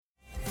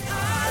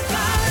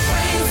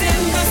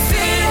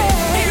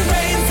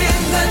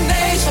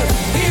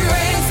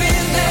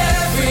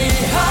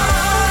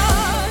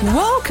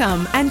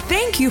Welcome and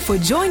thank you for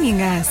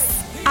joining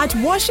us. At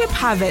Worship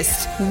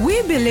Harvest, we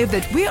believe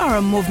that we are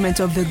a movement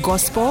of the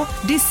gospel,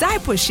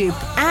 discipleship,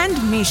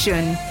 and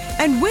mission.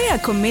 And we are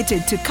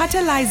committed to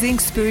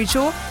catalyzing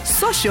spiritual,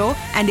 social,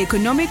 and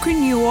economic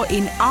renewal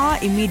in our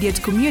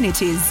immediate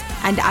communities,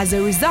 and as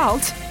a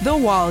result, the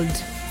world.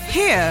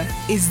 Here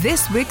is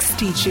this week's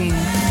teaching.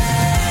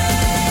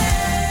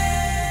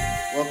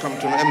 Welcome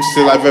to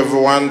MC Live,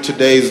 everyone.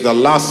 Today is the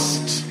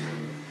last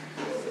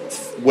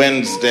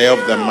Wednesday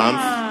of the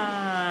month.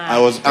 I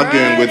was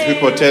arguing with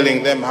people,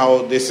 telling them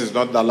how this is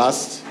not the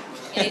last.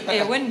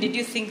 When did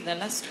you think the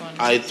last one?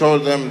 I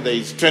told them there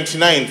is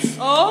 29th.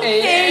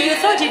 Okay, you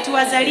thought it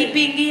was a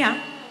leaping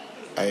year.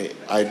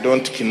 I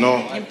don't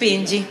know.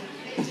 Pinji.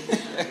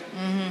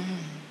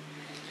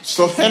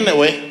 So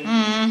anyway,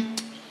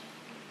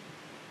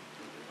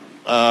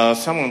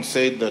 someone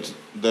said that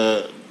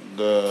the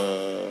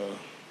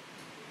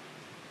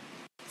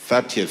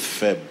 30th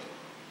Feb.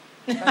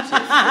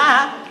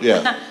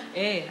 Yeah.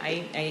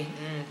 Hey,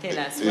 tell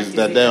us. Is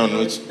the day on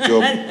which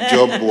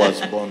Job was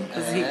born.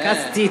 He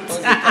cast it.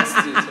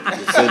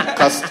 He said,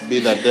 "Cast be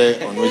the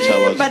day on which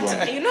I was born."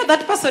 But you know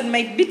that person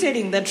might be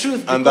telling the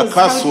truth. And the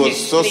curse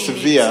was so explain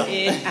severe,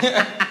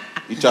 it.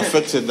 it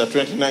affected the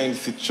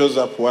 29th. It shows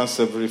up once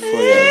every 4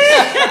 years.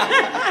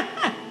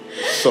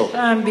 So,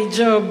 Be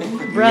Job,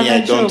 brother me,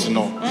 I Job. don't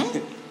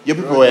know. You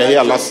people were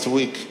here last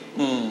week,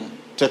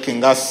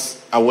 taking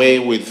us away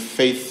with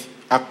faith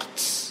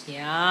acts.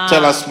 Yeah.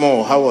 Tell us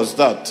more. How was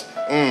that?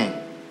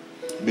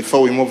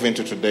 Before we move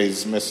into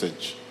today's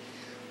message.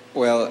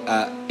 Well,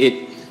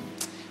 it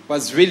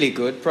was really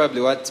good.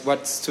 Probably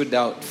what stood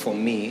out for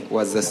me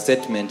was the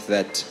statement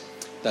that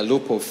the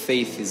loop of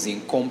faith is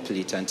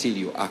incomplete until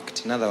you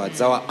act. In other words,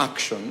 our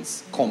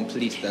actions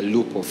complete the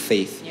loop of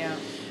faith. Yeah.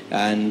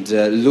 And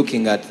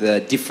looking at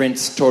the different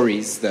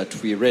stories that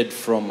we read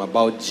from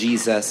about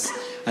Jesus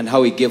and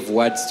how he gave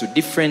words to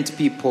different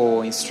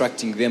people,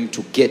 instructing them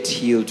to get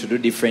healed, to do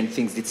different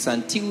things. It's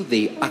until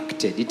they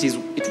acted.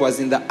 It was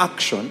in the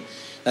action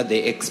that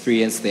they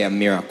experienced their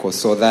miracle.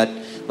 So that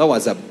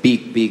was a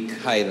big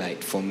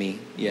highlight for me.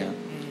 Yeah.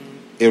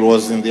 It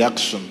was in the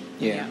action.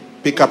 Yeah.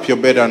 Pick up your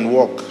bed and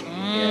walk.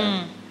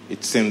 Yeah.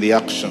 It's in the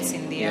action. It's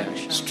in the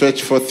action.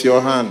 Stretch forth your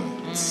hand.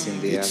 It's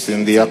in the It's action.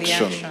 in the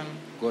action.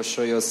 Go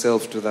show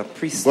yourself to the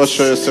priest. Go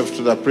show yourself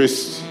to the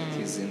priest.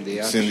 It's in the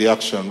It's action. in the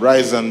action.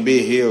 Rise and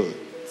be healed.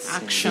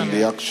 Action. In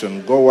the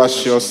action. Go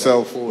wash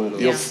yourself,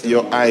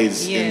 your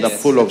eyes in the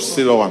Yes. pool of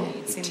Siloam.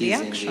 It's in It the is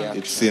in action. the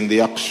It's in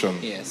the action.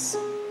 Yes.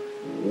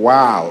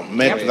 Wow.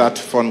 Make that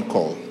phone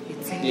call.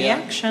 It's in the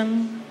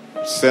action.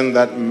 Send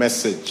that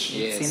message.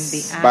 Yes. It's in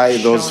the action. Buy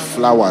those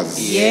flowers.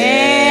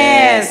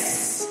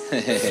 Yes.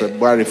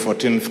 February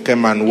 14th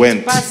came and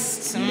went.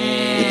 Past.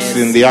 It's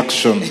in the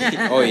action.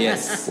 Oh,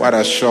 yes. What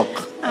a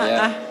shock.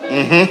 Yeah.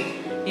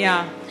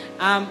 Yeah.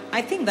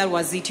 I think that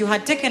was it. You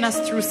had taken us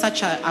through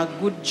such a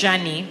good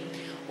journey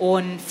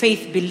on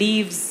faith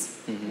believes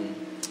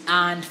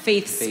and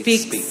faith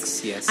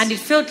speaks. Yes. And it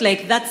felt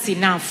like that's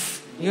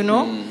enough, you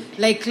know?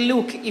 Like,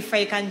 look, if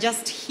I can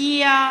just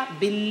hear,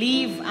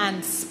 believe,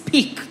 and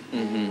speak,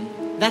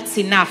 that's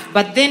enough.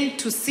 But then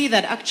to see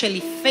that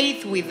actually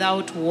faith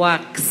without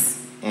works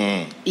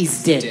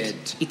is dead.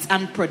 It's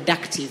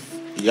unproductive.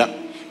 Yeah.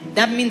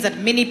 That means that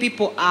many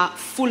people are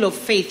full of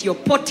faith. You're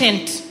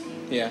potent,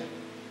 Yeah.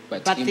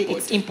 But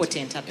it's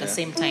impotent at the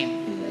same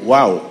time.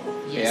 Wow.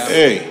 Yes.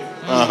 Hey.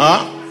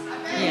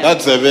 Yeah.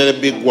 That's a very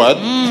big word.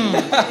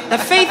 The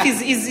faith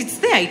is it's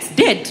there. It's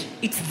dead.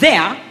 It's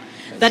there.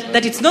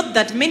 That it's not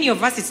that many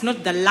of us, it's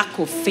not the lack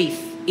of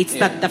faith. It's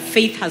that the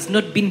faith has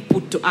not been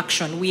put to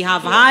action. We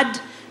have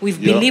heard,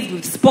 we've believed,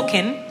 we've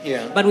spoken,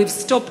 but we've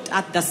stopped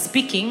at the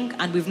speaking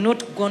and we've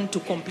not gone to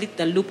complete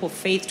the loop of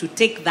faith to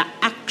take the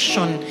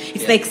action.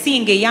 It's like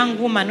seeing a young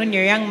woman when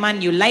you're a young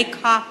man, you like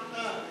her,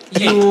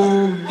 you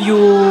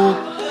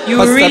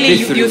really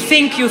you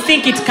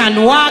think it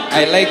can work.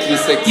 I like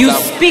this example. You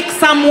speak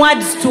some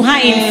words to her.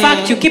 In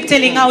fact, you keep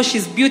telling her how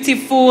she's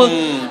beautiful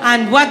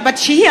and what, but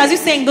she hears you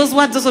saying those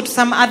words also to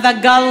some other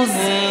girls.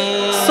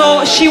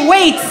 So she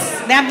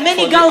waits. There are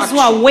many girls who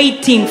are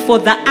waiting for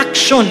the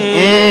action,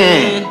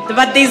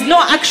 but there's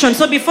no action.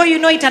 So before you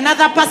know it,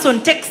 another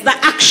person takes the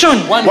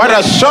action. What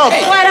a shock.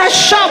 What a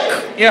shock!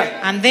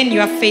 Yeah. And then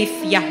your faith,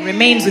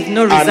 remains with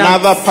no results.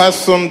 Another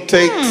person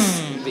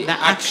takes the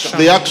action.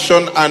 the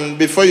action, and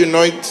before you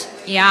know it,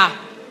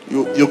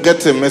 you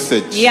get a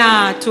message.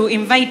 To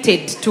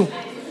invited to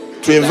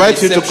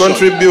invite you to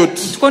contribute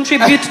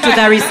to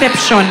the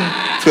reception.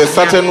 to a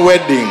certain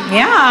wedding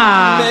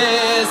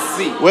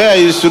where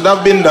you should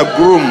have been the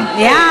groom.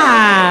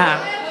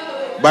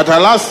 But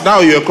alas, now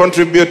you're a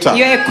contributor.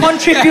 You're a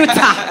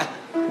contributor.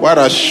 What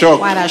a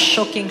shock. What a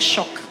shocking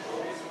shock.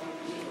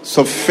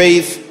 So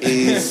faith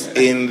is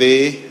in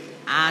the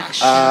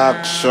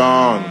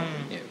action.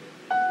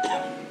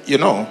 You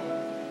know,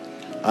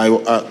 I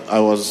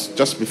was,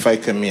 just before I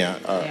came here,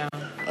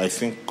 I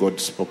think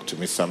God spoke to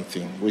me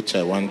something which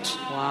I want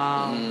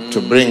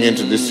to bring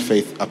into this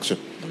faith action.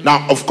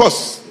 Now, of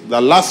course,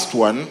 the last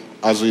one,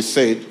 as we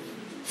said,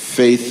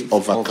 faith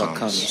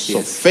overcomes. So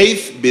yes.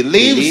 faith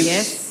believes,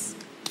 Yes.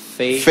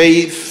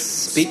 faith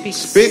speaks,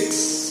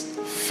 speaks,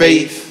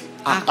 faith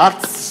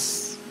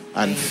acts,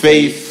 and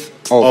faith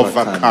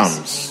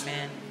overcomes.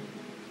 Amen.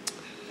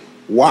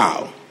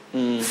 Wow.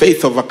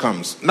 Faith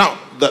overcomes. Now,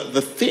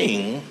 the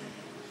thing,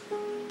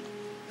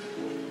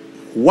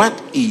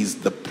 what is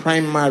the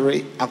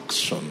primary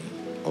action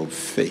of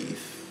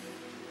faith?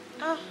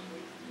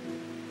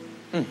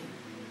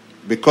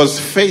 Because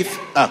faith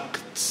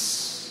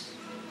acts.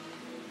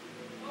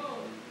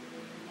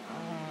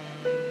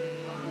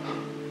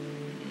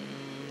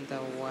 The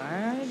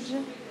word.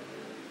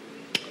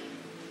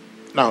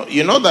 Now,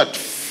 you know that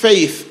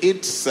faith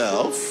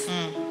itself,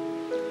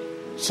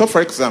 so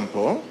for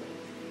example,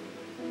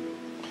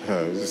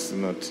 this is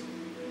not,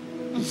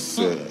 it's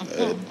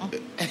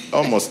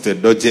almost a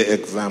dodgy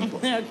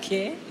example.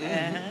 Okay.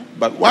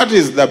 But what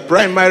is the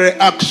primary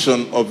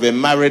action of a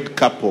married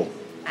couple?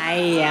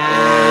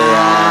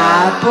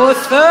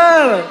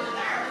 Apostle.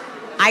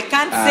 I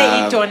can't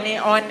say it on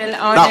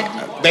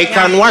Now, they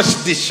can wash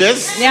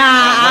dishes.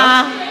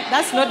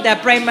 That's not the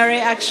primary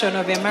action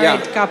of a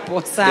married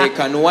couple, sir. They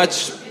can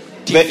watch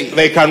TV.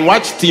 They can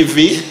watch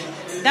TV.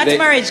 That they-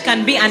 marriage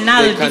can be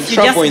annulled can if you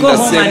just travel in go the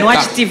home same and watch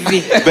car.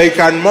 TV. They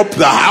can mop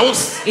the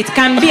house. It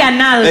can be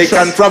annulled. They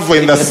can travel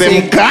in the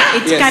same car.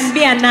 It can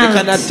be annulled. They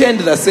can attend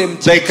the same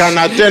church. They can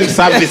attend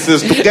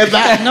services together.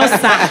 No,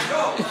 sir.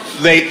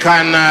 They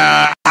can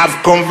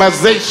have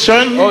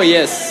conversation. Oh,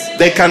 yes.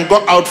 They can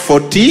go out for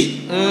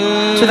tea.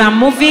 To the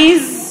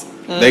movies.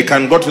 They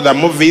can go to the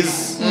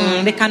movies.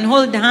 They can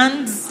hold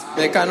hands.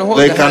 They can hold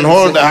They hands. can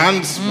hold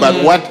hands.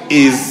 But what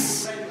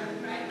is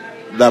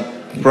the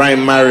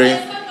primary?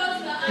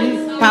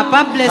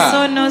 Papa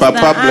Blesso knows Papa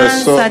the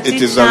Blesso, answer,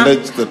 it is teacher.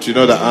 alleged that you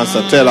know the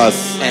answer. Tell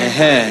us.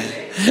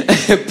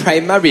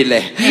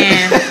 Primarily.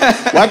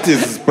 What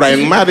is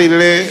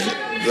primarily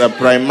the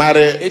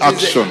primary It is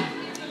action?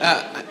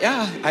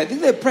 Yeah, I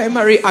think the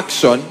primary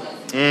action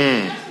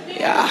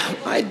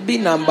might be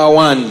number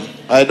one.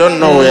 I don't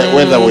know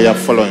whether we are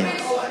following.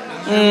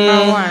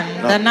 Number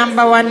one. The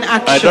number one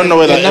action. I don't know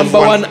whether The number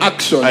everyone- one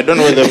action. I don't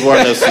know whether everyone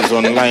else is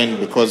online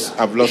because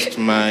I've lost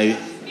my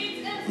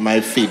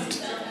feed.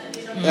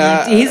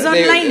 He's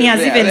online. He has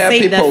even there are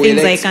said the people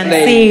things will I can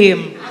explain. see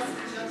him.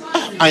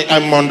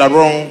 I'm on the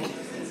wrong.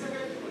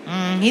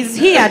 He's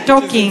here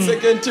talking.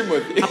 Second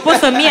Timothy.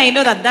 Apostle, me, I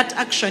know that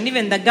action,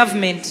 even the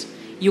government,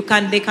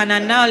 they can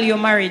annul your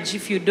marriage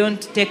if you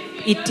don't take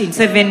it in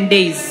 7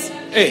 days.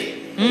 Hey,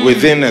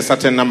 Within a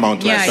certain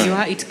amount of Yeah,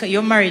 time.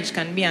 your marriage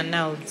can be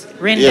annulled,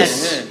 rendered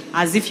Yes.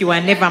 as if you were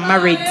never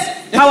married,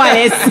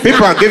 powerless.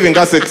 People are giving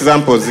us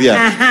examples here.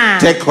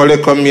 Take Holy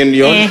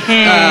Communion.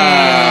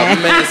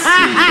 mercy.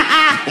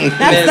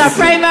 That's the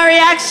primary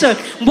action.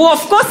 But of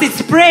course,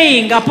 it's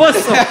praying,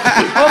 Apostle.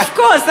 Of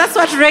course, that's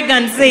what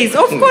Reagan says.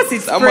 Of course,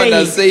 it's Someone praying.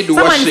 has said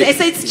Someone worship. says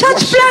it's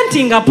church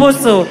planting,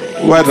 Apostle.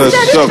 What a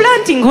Church shock.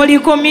 planting, Holy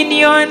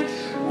Communion,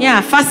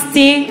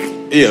 fasting.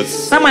 Yes.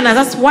 Someone has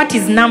asked, what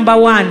is number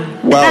one?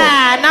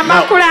 Wow. Number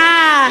Now,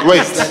 kula.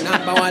 Wait.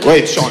 Number one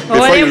Wait.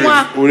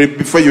 Olemwa.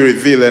 Before you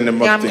reveal any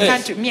more Yeah,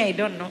 things. me, I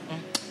don't know.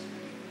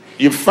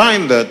 You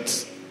find that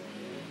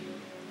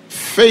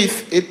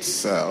faith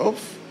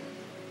itself,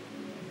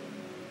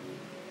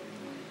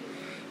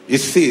 you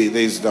see,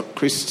 there is the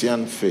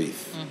Christian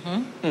faith.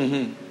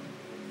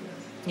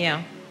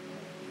 Yeah.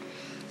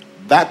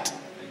 That,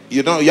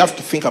 you have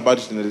to think about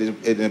it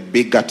in a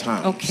bigger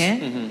terms.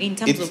 Okay. In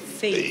terms of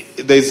faith.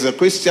 There's a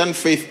Christian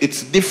faith.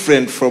 It's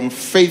different from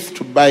faith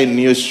to buy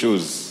new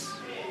shoes.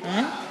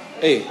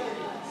 Hey,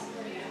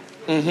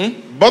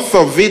 Both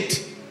of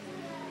it,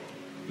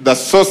 the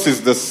source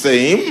is the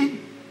same.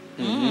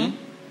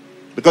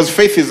 Because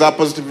faith is our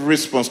positive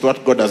response to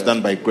what God has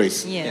done by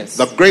grace. Yes.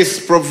 The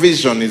grace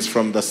provision is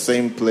from the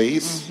same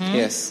place.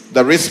 yes,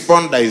 The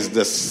responder is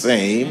the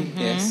same.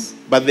 yes.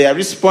 But they are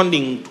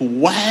responding to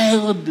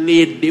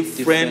wildly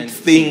different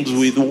things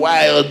with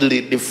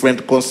wildly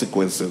different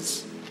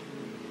consequences.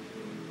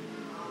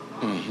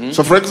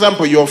 So, for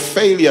example, your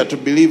failure to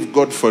believe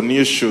God for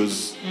new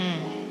shoes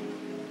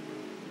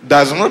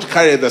does not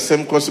carry the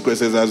same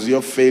consequences as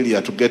your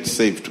failure to get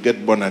saved, to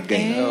get born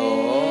again.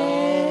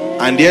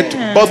 And yet,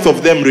 both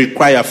of them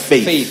require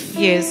faith. Faith.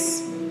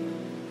 Yes.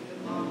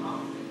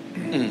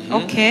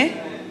 Okay.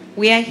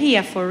 We are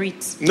here for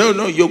it.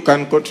 No, you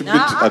can contribute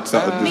at this me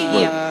point.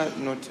 here.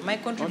 Not. My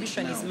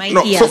contribution is my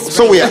No, ears.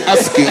 so we are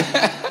asking,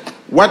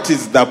 what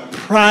is the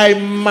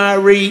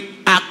primary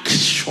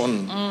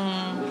action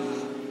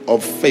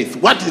of faith?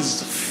 What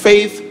is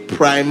faith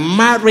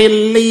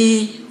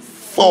primarily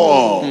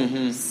for?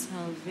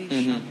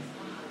 Salvation.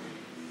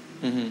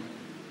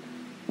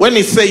 When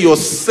you say you're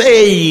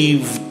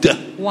saved,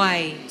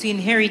 Why? To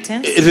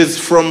inheritance? it is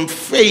from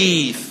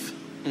faith.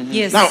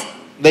 Yes. Now,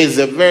 there is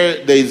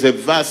a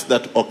verse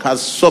that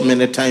occurs so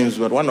many times,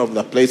 but one of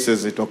the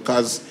places it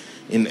occurs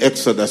in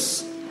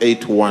Exodus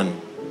 8:1.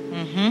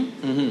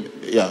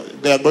 Yeah,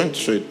 they are going to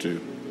show it to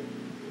you.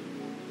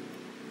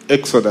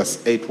 Exodus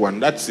 8:1.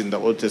 That's in the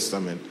Old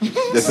Testament.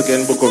 The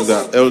second book of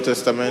the Old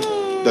Testament,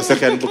 the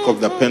second book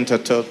of the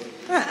Pentateuch.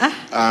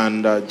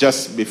 and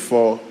just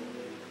before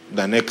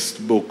the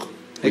next book,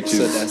 which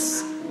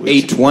Exodus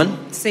which-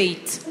 8:1 Say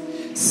it.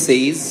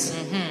 says,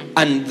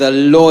 and the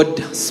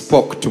Lord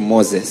spoke to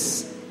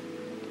Moses.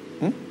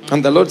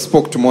 And the Lord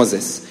spoke to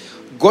Moses,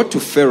 go to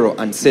Pharaoh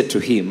and said to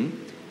him,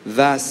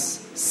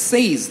 thus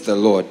says the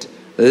Lord,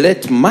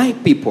 let my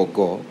people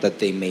go that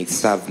they may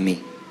serve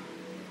me.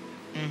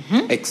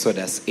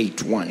 Exodus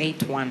 8:1.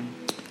 8:1.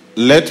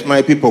 let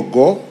my people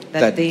go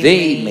That they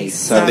may that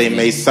serve they me.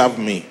 may serve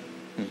me.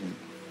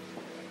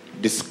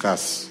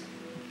 Discuss.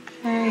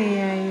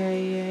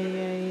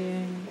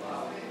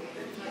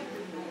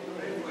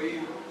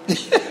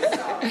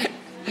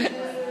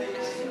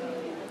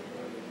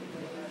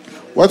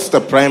 What's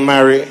the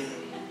primary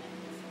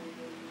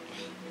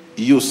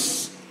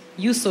use?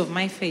 Use of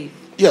my faith.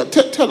 Yeah,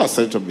 tell us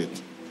a little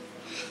bit.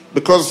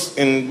 Because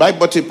in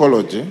Bible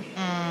typology,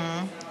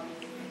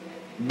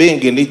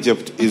 being in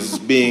Egypt is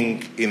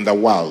being in the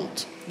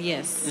world.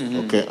 Yes.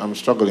 Okay, I'm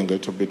struggling a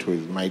little bit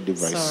with my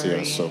device Sorry.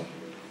 here, so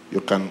you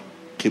can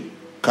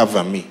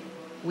cover me.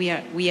 We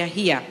are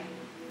here.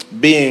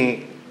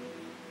 Being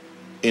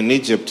in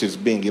Egypt is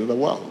being in the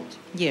world.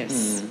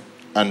 Yes.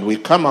 And we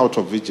come out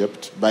of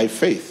Egypt by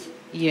faith.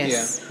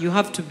 Yes. You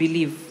have to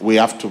believe. We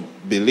have to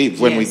believe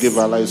when we Yes. give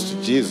our lives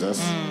to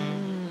Jesus,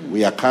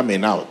 we are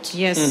coming out.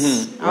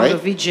 Yes. Out Right?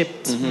 of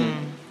Egypt.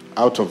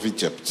 Out of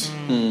Egypt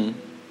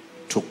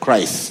to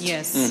Christ.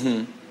 Yes.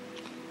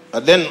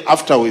 And then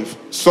after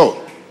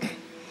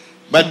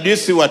but do you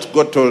see what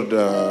God told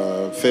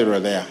Pharaoh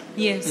there?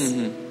 Yes.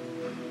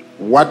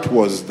 What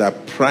was the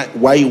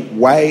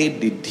why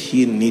did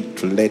he need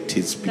to let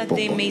his That people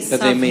they go? may That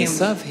serve they may him.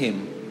 serve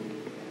him.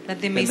 That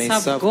they may They may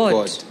serve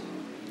God.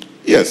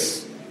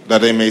 Yes,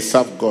 that they may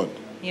serve God.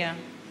 Yeah.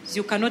 So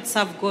you cannot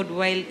serve God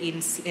while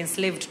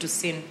enslaved to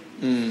sin.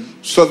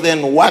 So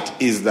then what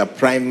is the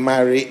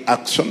primary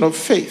action of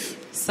faith?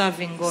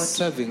 Serving God.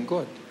 Serving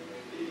God.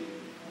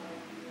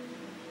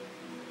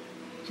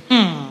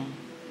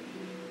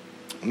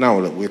 Now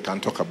we can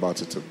talk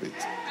about it a bit.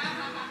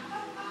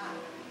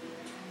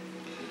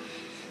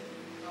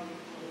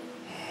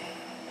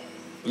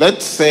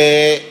 Let's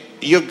say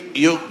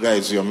you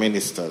guys, you're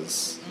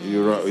ministers.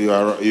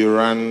 You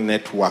run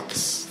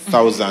networks,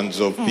 thousands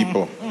of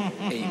people.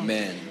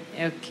 Amen.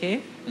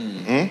 Okay.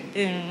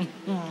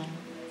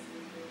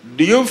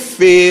 Do you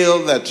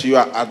feel that you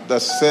are at the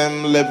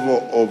same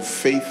level of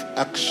faith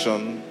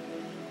action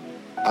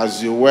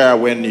as you were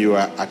when you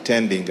were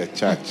attending a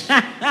church?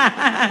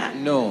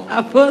 No.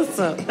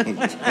 Apostle.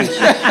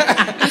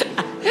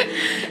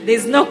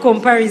 There's no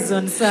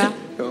comparison, sir.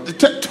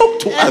 Talk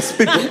to us,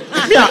 people.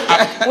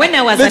 When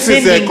I was This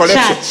is a attending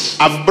collection. church,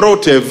 I've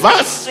brought a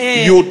verse,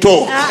 you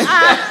talk.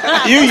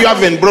 You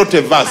haven't brought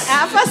a verse.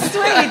 first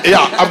wait. Yeah,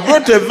 I've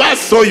brought a verse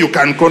so you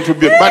can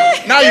contribute.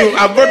 But now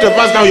I've brought a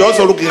verse, now you're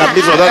also looking at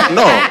this or that.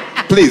 No,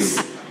 please.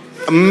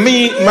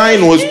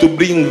 Mine was to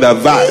bring the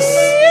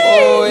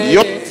verse.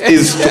 Yours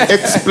is to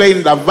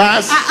explain the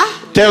verse,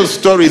 tell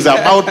stories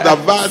about the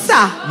verse,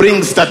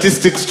 bring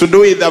statistics to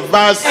do with the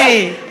verse,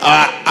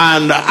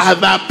 and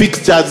other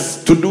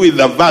pictures to do with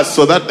the verse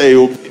so that they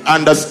will be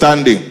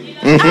understanding.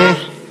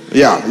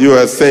 Yeah, you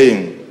were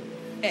saying.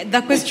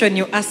 The question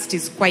you asked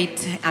is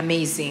quite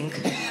amazing.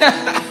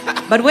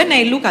 But when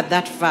I look at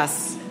that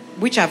verse,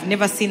 which I've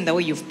never seen the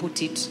way you've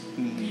put it,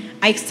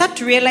 I start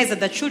to realize that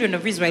the children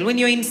of Israel, when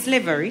you're in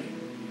slavery,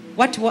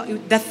 what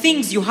the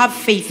things you have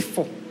faith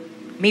for,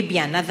 maybe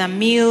another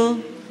meal,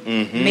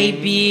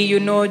 maybe,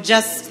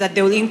 just that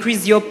they will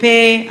increase your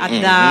pay at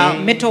the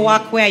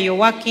metalwork where you're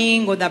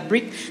working, or the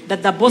brick,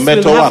 that the boss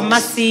will have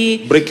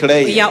mercy.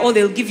 Bricklayer. Yeah, or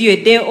they'll give you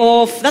a day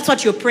off. That's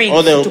what you're praying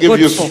Or they'll to give God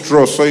you for.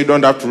 straw so you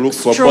don't have to look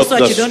for Straw both so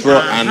the that you don't-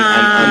 straw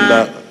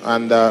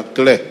and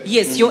clay.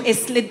 Yes, you're a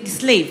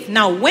slave.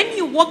 Now, when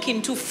you walk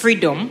into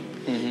freedom,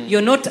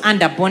 you're not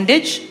under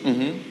bondage.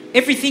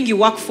 Everything you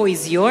work for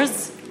is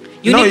yours.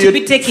 You No, need to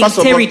be taking first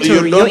of all, territory.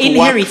 you don't You're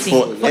inheriting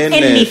work for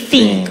anything.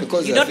 anything.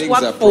 Because You the don't things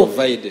work are for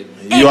provided.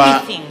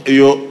 anything.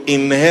 You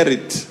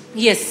inherit.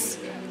 Yes.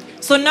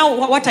 So now,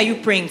 what are you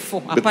praying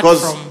for? Apart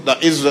Because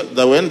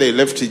from when they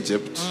left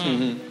Egypt,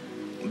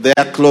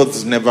 their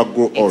clothes never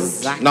grow old.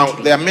 Exactly. Now,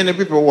 there are many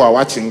people who are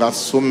watching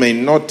us who may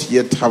not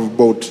yet have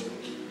bought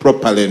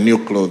properly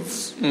new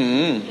clothes.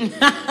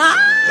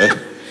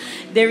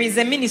 there is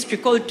a ministry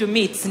called To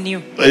Me It's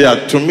New.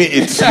 Yeah, to me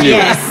it's new.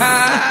 Yes.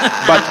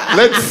 But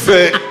let's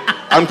say,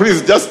 and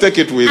please just take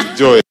it with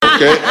joy,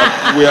 okay?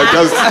 We are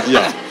just,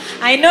 yeah.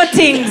 I know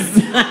things.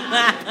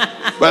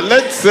 But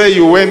let's say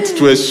you went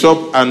to a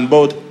shop and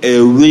bought a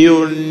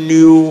real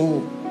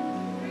new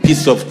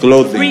piece of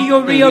clothing.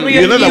 Real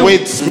You know the new. way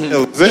it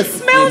smells, eh?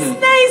 Smells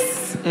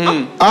nice.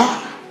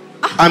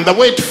 And the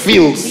way it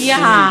feels.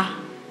 Yeah.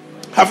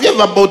 Have you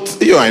ever bought,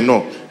 I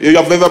know, you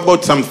have ever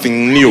bought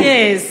something new?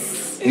 Yes.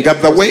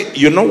 Got the way,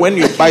 when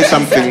you buy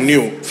something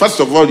new, first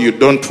of all, you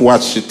don't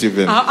wash it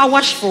even. I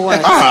wash for what?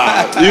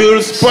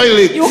 You'll spoil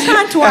it. You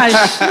can't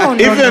wash. No,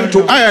 Even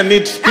to iron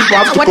it, people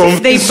have to what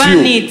if they convince burn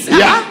you. it?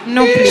 Yeah.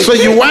 No, please. So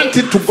you want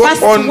it to go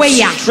First on wear.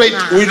 straight,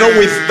 with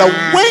the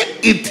way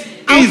it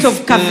out of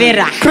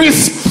Kavera.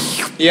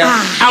 Crisp. Yeah.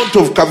 Out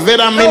of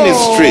Kavera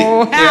ministry.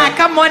 Oh,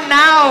 come on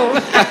now.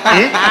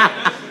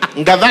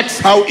 That's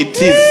how it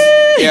is.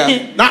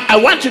 Yeah. Now, I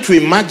want you to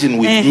imagine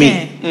with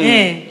me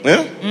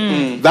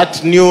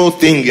that new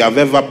thing you have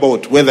ever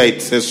bought, whether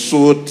it's a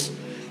suit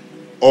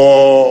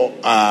or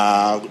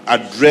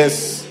a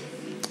dress,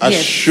 a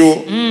Yes.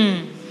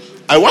 shoe.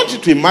 I want you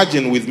to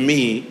imagine with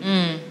me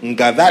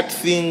that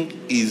thing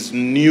is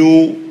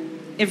new,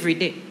 Every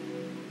day.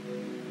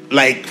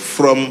 like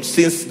from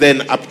since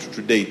then up to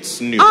today, it's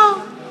new.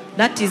 Oh,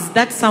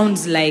 that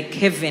sounds like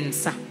heaven,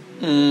 sir.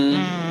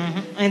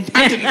 And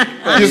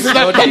You see,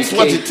 that's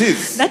what it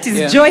is. that is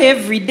Yeah. joy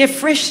every day,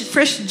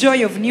 fresh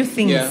joy of new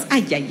things. Yeah.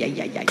 Ay, ay, ay,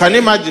 ay, ay. Can you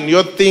imagine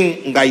your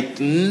thing like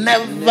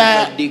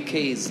never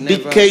decays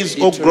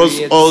or grows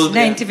deteriorates. old,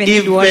 Doesn't even need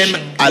even washing.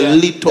 a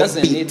little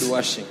Doesn't bit? need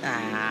washing.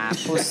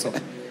 Apostle.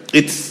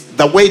 It's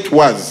the way it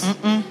was.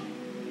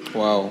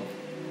 Wow.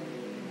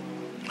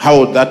 How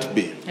would that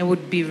be? It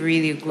would be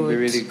really It'll good. be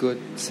really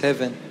good. It's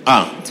heaven.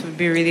 It would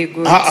be really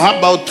good. How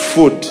about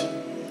food?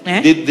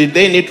 Eh? Did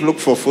they need to look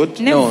for food?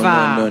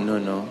 Never.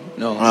 No.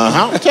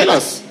 Tell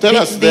us They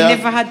their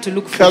never had to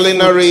look for food.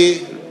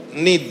 culinary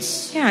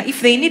needs. Yeah, if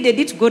they needed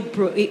it,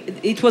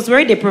 it was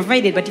already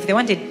provided. But if they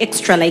wanted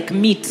extra, like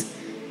meat,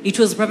 it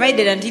was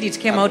provided until it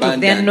came out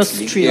of their Abundantly,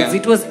 nostrils. yeah.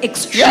 It was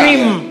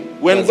extreme.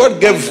 When God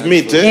gave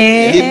meat,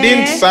 Eh? He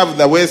didn't serve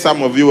the way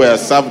some of you were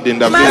served in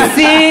the village.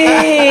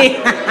 Mercy.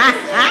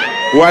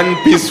 One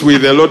piece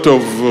with a lot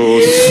of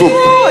soup.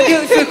 Oh,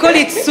 if you call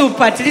it soup,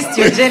 at least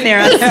you're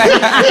generous.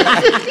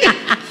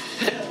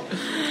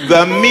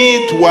 The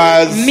meat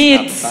was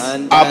Meat.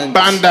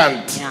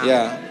 abundant.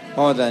 Yeah.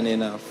 More than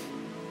enough.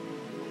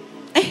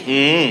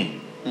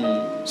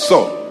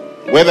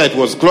 So, whether it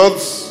was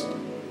clothes,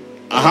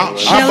 how about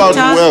Shelter.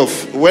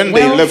 wealth? When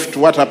they Wealth. left,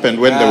 what happened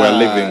when they were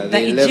living?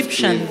 They left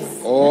Egyptians.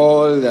 with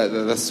all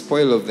the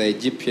spoil of the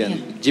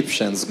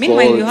Egyptians.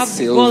 Meanwhile, gold, you have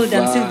gold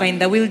and silver in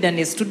the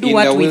wilderness to do in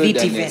what the with it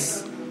even?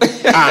 wilderness.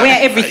 Where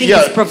everything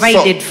is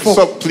provided for.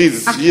 So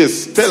please,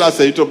 yes, tell us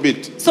a little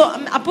bit. So,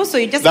 Apostle,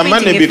 you're just The painting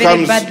money a very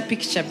becomes- bad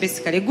picture,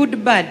 basically. A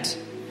good bad.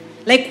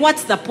 Like,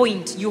 what's the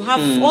point? You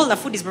have all the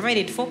food is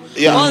provided for,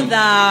 Yeah. all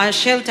the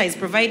shelter is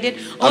provided,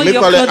 all I'm your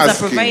equally clothes are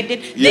asking, provided.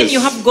 Then yes. you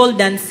have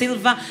gold and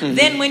silver.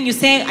 Then when you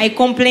say, I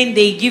complain,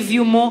 they give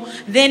you more.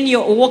 Then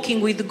you're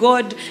walking with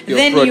God. You're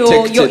then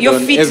protected your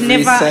on feet every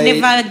never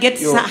side.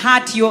 gets You're-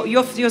 hurt.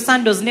 Your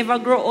sandals never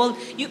grow old.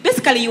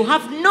 Basically, you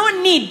have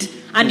no need,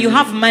 and you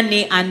have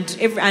money and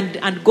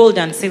gold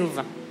and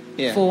silver.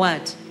 Yeah. For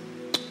what?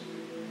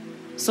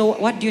 So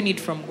what do you need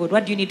from God?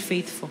 What do you need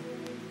faith for?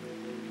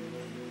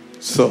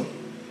 So,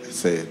 he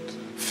said,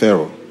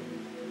 Pharaoh,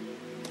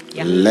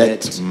 Yeah.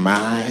 let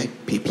my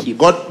people.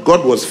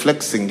 God was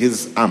flexing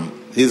his arm,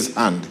 his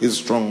hand, his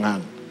strong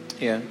hand.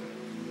 Yeah.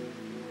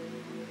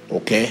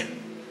 Okay?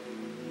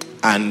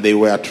 And they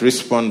were to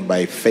respond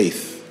by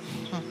faith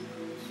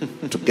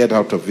to get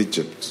out of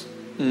Egypt.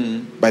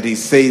 But he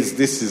says,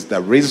 this is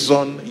the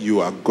reason you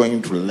are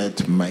going to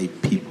let my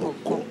people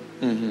go.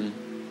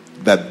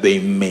 That they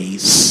may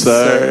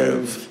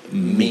serve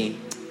me.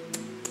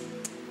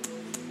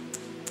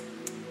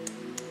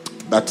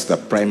 That's the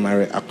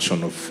primary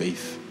action of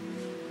faith.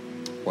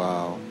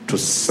 Wow. To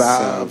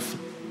serve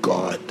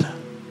God.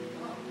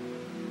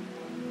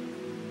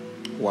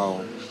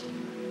 Wow.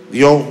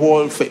 Your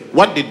whole faith.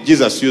 What did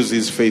Jesus use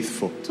his faith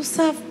for? To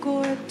serve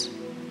God.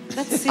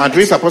 That's it. Aren't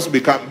we supposed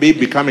to be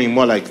becoming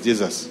more like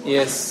Jesus?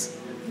 Yes.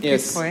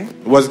 Yes. Boy.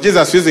 Was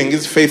Jesus using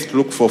his faith to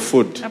look for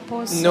food?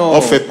 Apostle. No.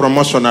 Or for a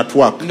promotion at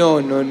work? No.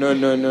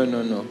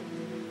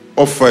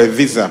 Or for a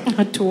visa?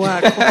 To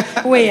work.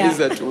 Where?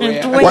 Visa to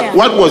where? To where?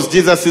 What was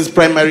Jesus'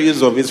 primary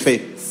use of his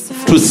faith?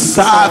 To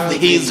serve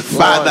his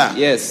Father.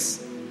 Yes.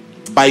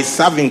 By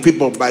serving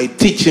people, by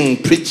teaching,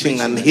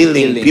 preaching, and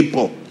healing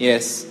people.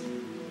 Yes.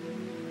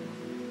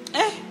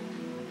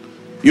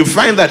 You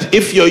find that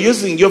if you're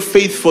using your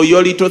faith for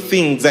your little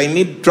things, I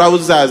need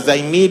trousers,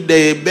 I need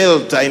a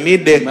belt, I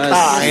need a car,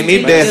 I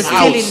need You're a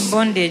still in house.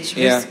 bondage.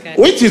 Yeah.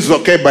 basically. Which is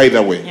okay, by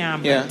the way. Yeah.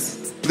 Yeah.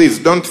 Please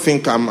don't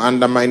think I'm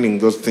undermining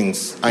those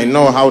things. I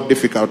know how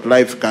difficult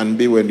life can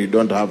be when you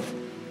don't have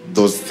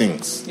those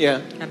things.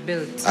 Yeah. A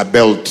belt. A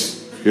belt.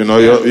 You know,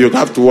 you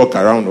have to walk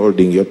around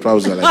holding your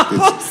trouser like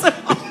this.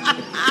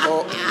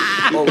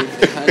 Oh,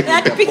 with the hand.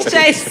 That picture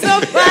is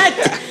so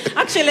bad.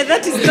 Actually,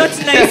 that is not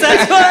nice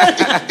at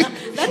all.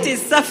 That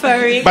is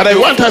suffering. But I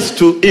want us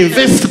to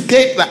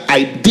investigate the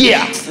idea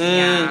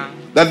Yeah.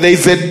 that there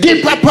is a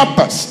deeper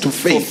purpose to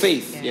For faith.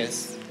 faith.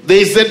 Yes. There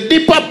is a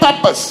deeper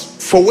purpose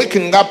for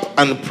waking up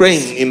and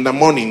praying in the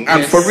morning,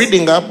 and Yes. for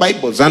reading our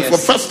Bibles, and Yes. for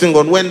fasting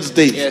on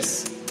Wednesdays,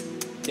 Yes.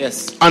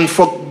 Yes. and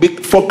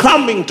for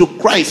coming to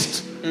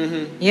Christ.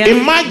 Yeah.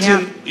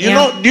 Imagine,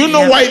 Yeah. do you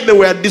know Yeah. why they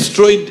were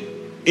destroyed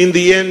in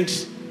the end?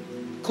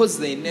 Because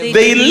they never.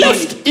 They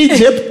left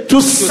Egypt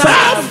to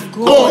serve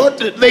God.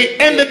 They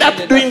ended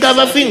up doing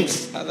other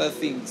things. Other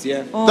things.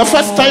 Yeah. The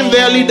first time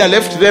their leader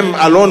left them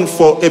alone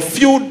for a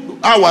few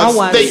hours,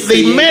 Hours.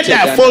 they made a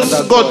Created false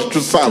another God God. to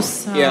To serve.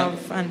 serve Yeah.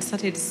 and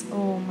started.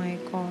 Oh my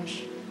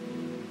gosh.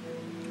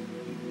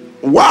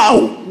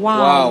 Wow.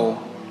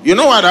 Wow. You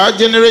know what? Our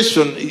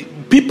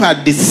generation, people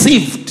are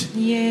deceived.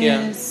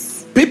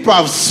 Yes. People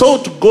have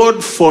sought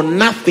God for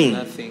nothing.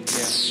 Nothing.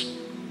 Yeah.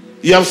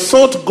 You have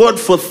sought God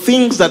for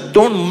things that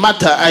don't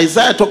matter.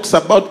 Isaiah talks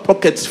about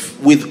pockets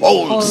with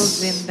Holes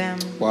holes. in them.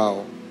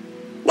 Wow.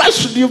 Why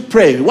should you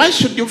pray? Why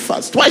should you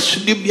fast? Why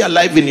should you be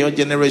alive in your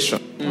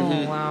generation?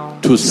 Oh, wow.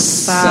 To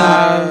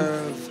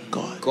serve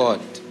God.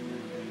 God.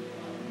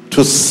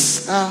 To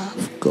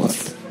serve God.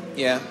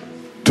 Yeah.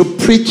 To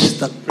preach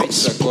the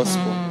Preach the gospel.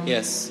 gospel.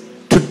 Yes.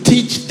 To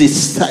teach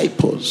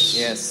disciples.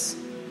 Yes.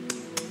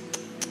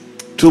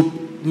 To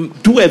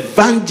do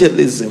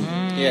evangelism.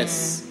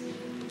 Yes.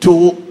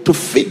 To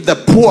feed the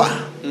poor.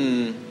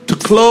 To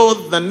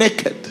clothe the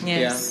naked.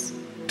 Yes.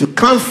 To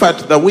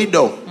comfort the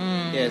widow.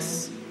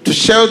 Yes. To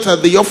shelter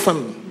the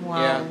orphan.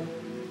 Wow. Yeah.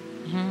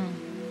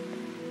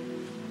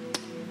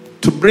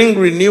 To bring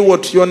renewal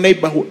to your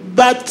neighborhood.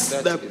 That's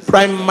That the is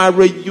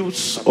primary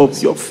use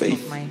of your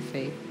faith. My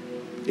faith.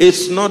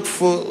 It's not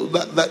for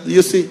that.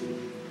 You see,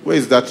 where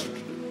is that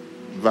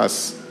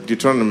verse?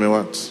 Deuteronomy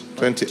what?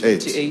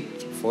 28.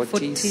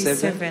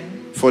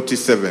 47.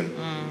 47.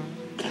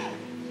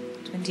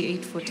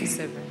 28,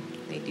 47.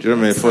 They did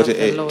Deuteronomy not serve the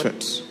 48.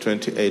 Lord.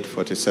 28,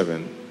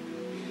 47.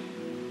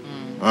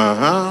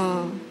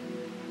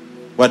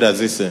 What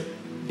does it say?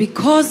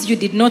 Because you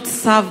did not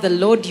serve the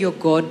Lord your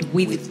God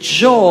with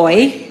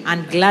joy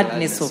and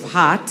gladness of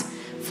heart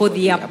for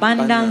the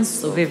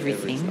abundance of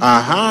everything.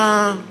 What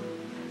happened?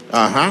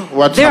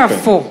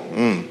 Therefore,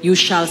 you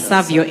shall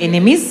serve your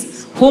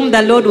enemies, whom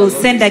the Lord will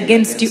send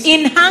against you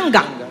in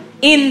hunger,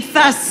 in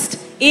thirst,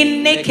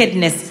 in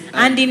nakedness,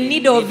 and in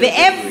need of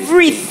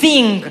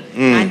everything.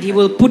 And he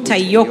will put a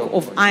yoke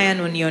of iron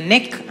on your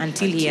neck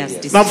until he has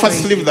Now, destroyed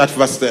first leave that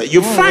verse there.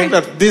 You find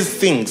that these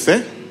things,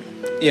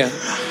 Yeah.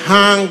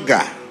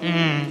 hunger,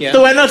 Yeah. they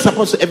were not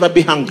supposed to ever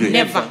be hungry.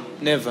 Never.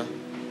 Never.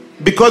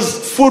 Because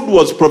food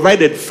was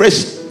provided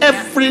fresh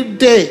every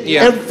day.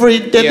 Yeah. Every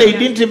day. Yeah. They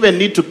didn't even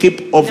need to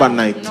keep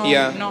overnight. No,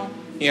 Yeah. no.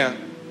 Yeah.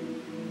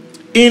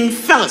 In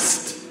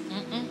thirst,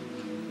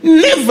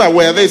 never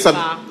were they.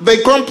 They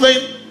complain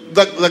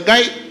that the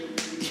guy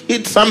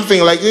hit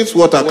something like this,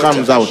 water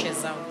comes out.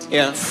 Pushes out.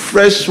 Yeah.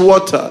 Fresh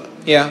water.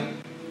 Yeah.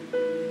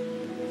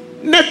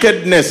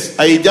 Nakedness.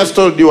 I just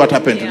told you what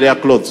happened to Yeah. their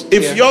clothes.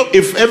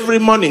 If every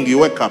morning you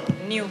wake up,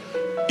 New.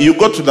 you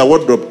go to the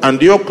wardrobe and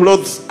your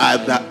clothes are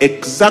the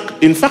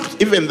exact. In fact,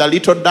 even the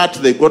little dirt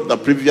they got the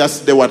previous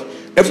day.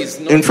 Is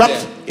not In fact,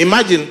 there.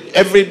 imagine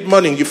every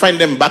morning you find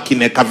them back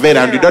in a cavera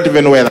and you don't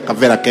even know where the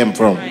cavera came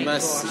from. My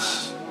Mercy.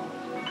 gosh.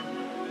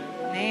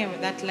 Name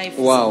that life.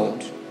 Wow.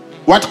 Is good.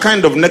 What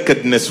kind of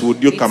nakedness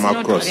would you It's come not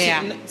across?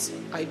 there.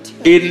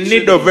 In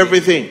need of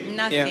everything.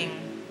 Nothing.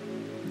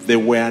 They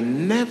were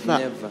never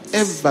Never.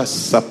 ever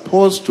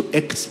supposed to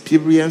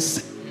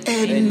experience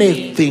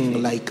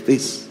anything like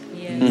this.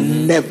 Yes.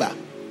 Never.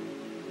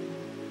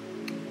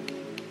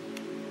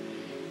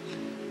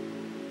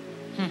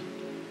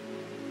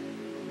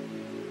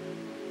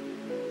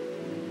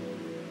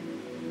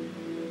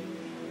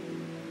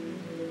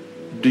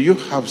 Do you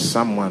have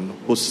someone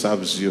who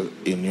serves you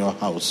in your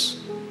house?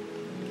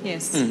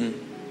 Yes.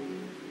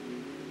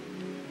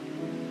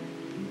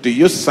 Do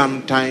you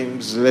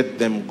sometimes let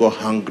them go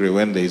hungry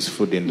when there is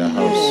food in the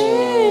house?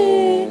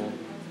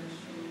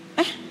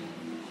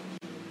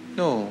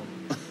 No.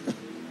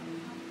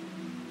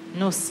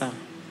 No, sir.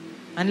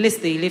 Unless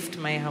they left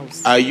my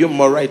house. Are you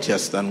more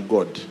righteous than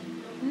God?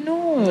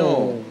 No.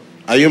 No.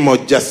 Are you more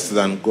just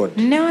than God?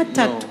 Not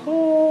at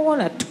all.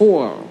 At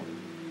all.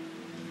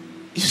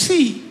 You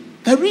see,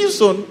 the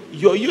reason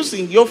you're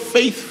using your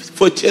faith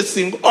for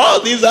chasing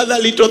all these other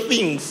little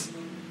things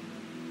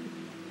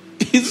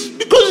is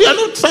because you are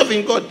not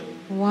serving God.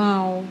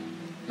 Wow.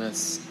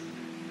 Yes.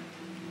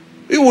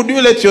 Would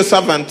you let your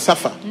servant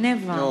suffer?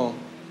 Never. No.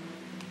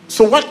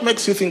 So what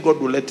makes you think God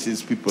will let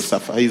his people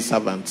suffer, his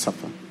servants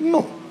suffer?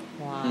 No.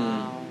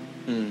 Wow.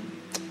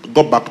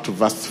 Go back to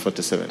verse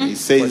 47. He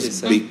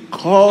says, 47.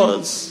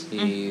 because,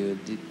 You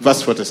did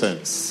verse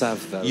 47.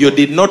 serve the You Lord.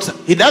 did not,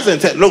 he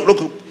doesn't say,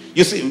 look,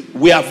 you see,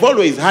 we have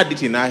always had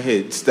it in our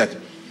heads that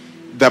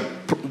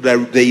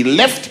they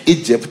left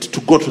Egypt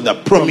to go to the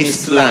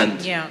promised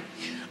land. Yeah.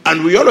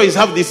 And we always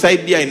have this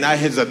idea in our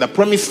heads that the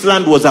promised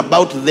land was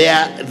about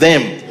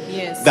them.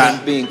 Yes.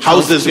 That Being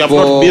houses you have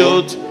not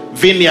built,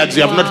 vineyards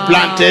you have not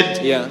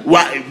planted. Yeah.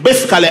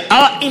 Basically,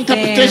 our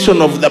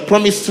interpretation of the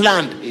promised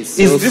land Is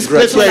is this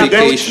place where you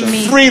get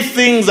self-gratification. free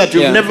things that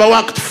you've Yeah. never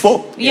worked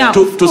for Yeah,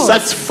 to of course.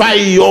 satisfy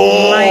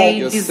My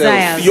Yourself.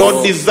 desires.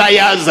 your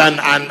desires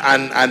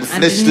and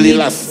fleshly needs.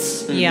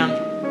 lusts.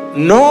 Yeah.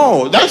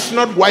 No, that's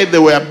not why they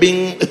were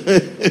being.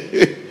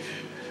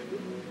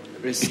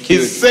 Rescued He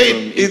said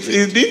from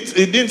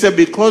he didn't say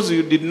because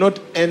you did not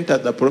enter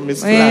the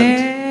promised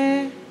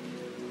land.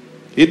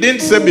 He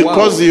didn't say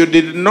because you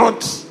did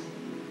not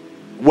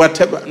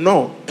whatever.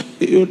 No,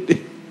 you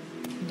did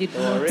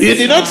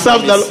not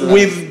serve the Lord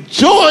with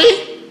joy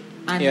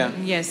And Yeah.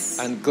 yes.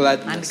 And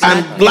gladness.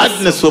 And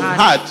gladness of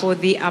heart. For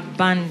the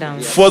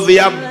abundance. For the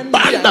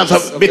abundance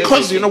of,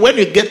 because when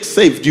you get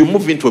saved, you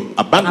move into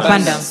abundance.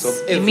 Abundance. Of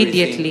everything.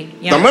 Immediately.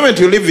 Yeah. The moment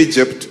you leave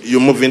Egypt, you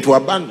move into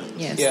abundance.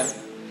 Yes. Yeah.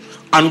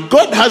 And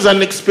God has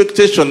an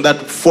expectation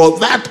that for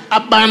that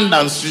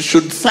abundance, you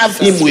should serve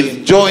Him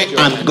with joy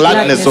and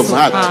gladness of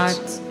heart.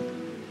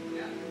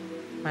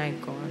 My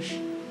gosh.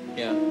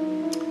 Yeah.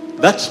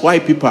 That's why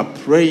people are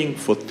praying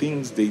for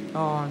things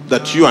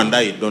that you and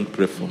I don't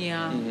pray for.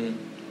 Yeah.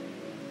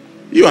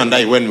 You and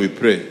I, when we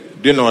pray,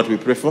 do you know what we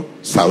pray for?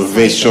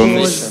 Salvation,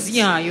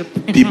 Yeah, you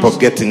people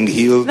getting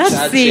healed, That's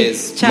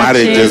Churches. it.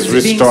 marriages being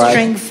restored,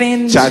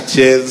 strengthened.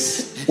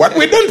 churches. What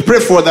we don't pray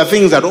for, the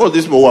things that all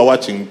these people who are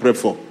watching pray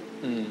for.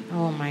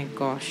 Oh my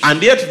gosh.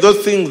 And yet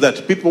those things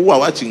that people who are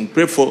watching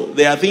pray for,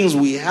 they are things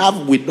we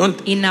have, we don't.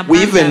 In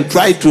We even abundance.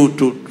 try to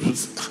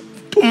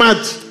too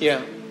much.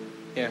 Yeah.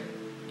 Yeah.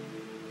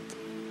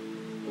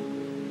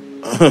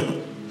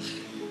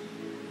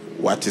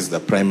 What is the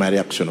primary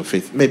action of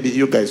faith? Maybe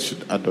you guys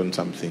should add on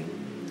something.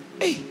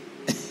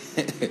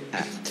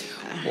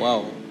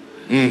 Wow.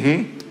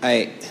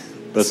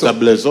 Pastor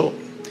Blezo.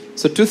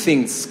 So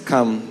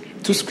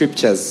two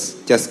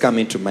scriptures just come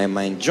into my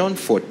mind. John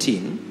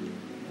 14,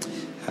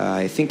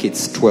 I think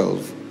it's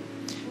 12.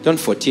 John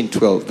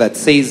 14:12, that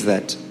says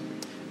that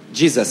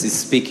Jesus is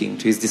speaking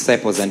to his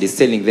disciples and is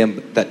telling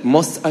them that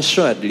most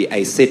assuredly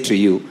I say to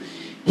you,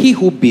 he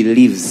who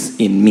believes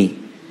in me,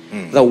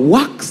 the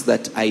works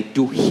that I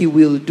do, he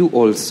will do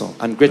also,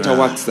 and greater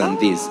works than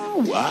these.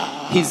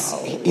 He's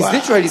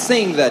literally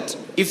saying that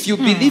if you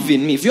believe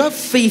in me, if you have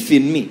faith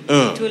in me,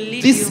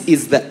 this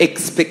is the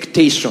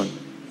expectation.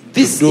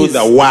 This Do is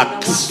the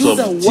works do of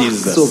the works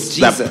Jesus. of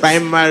Jesus. The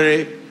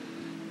primary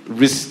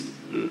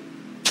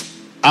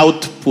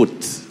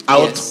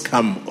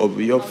outcome of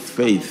your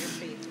faith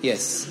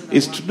Yes.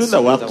 is to do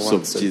the works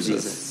of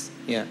Jesus.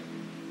 Yeah.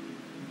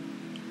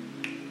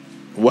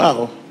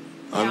 Wow.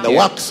 And the Yeah.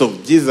 works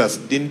of Jesus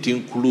didn't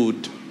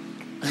include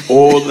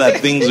all the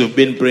things we've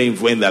been praying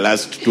for in the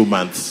last 2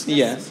 months.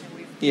 Yeah.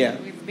 Yeah.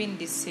 We've been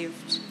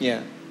deceived.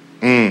 Yeah.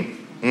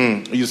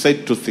 You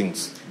said 2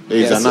 things. There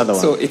is Yeah, another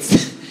so one.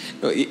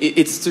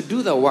 it's to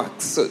do the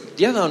works. So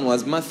the other one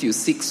was Matthew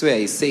 6, where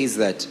he says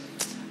that,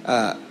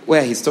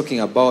 where he's talking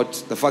about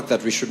the fact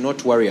that we should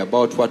not worry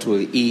about what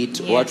we'll eat,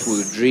 what Yes.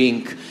 we'll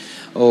drink,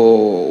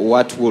 or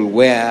what we'll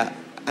wear.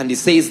 And he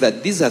says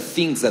that these are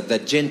things that the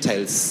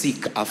Gentiles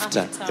seek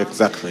after.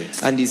 Exactly.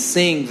 And he's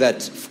saying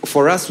that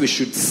for us, we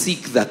should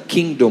seek the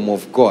kingdom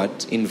of God.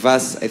 In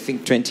verse, I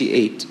think,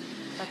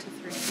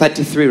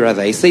 33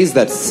 rather. He says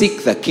that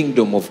seek the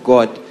kingdom of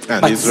God,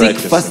 And but his seek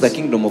righteousness. first the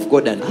kingdom of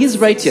God and his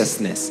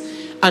righteousness.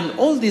 And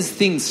all these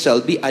things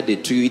shall be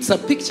added to you. It's a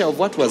picture of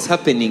what was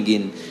happening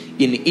in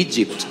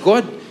Egypt.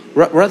 God,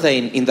 rather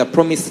in the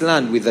promised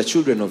land with the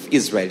children of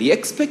Israel, he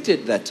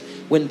expected that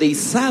when they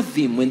serve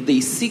him, when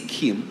they seek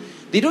him,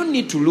 they don't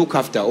need to look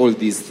after all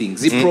these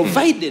things. He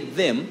provided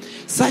them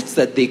such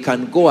that they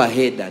can go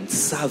ahead and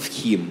serve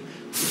him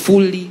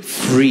fully,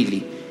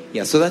 freely.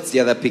 Yeah, so that's the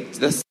other picture.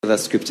 That's the other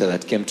scripture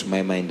that came to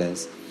my mind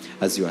as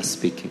you are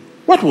speaking.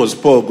 What was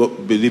Paul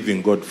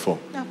believing God for?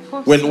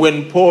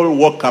 When Paul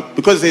woke up,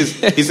 because he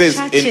says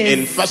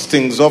in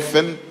fastings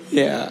often,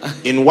 Yeah.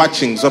 in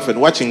watchings often.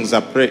 Watchings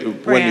are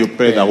when you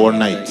pray the whole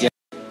night. Yeah.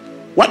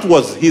 What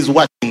was his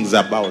watchings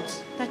about?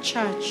 The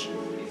church.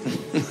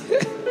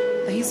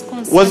 He's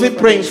Was he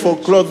praying for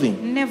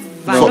clothing? Never.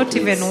 For- Not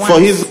even once. For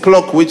his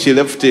clock which he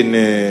left in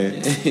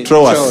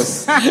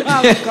Troas,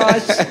 Oh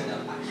gosh.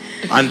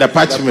 and the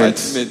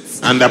parchments,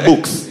 parchments. and the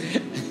books.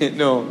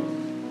 No.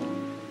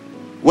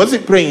 Was he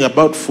praying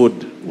about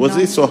food? Was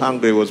he so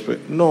hungry he was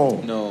praying?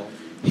 No. No.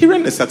 He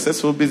ran a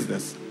successful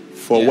business.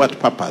 For Yeah. what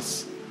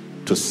purpose?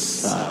 To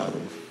serve.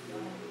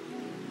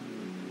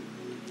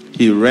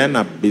 He ran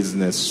a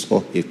business so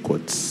he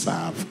could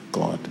serve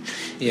God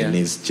in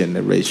his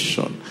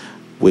generation.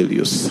 Will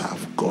you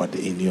serve God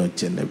in your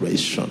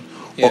generation?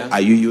 Yeah. Or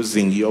are you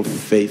using your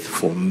faith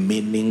for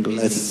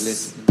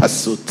meaningless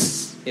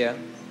pursuits? Yeah.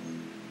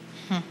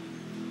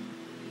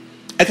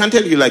 I can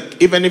tell you,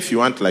 like, even if you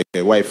want like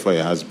a wife or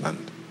a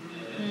husband,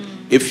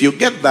 if you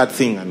get that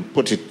thing and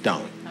put it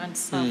down And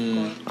serve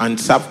God. and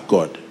serve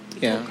God,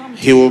 Yeah.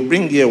 he will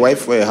bring you a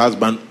wife or a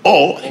husband,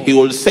 or he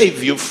will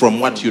save you from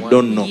what you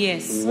don't know.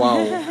 Yes.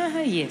 Wow.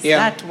 Yes. Yeah.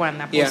 That one,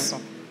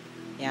 Apostle.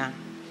 Yeah.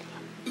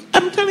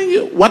 I'm telling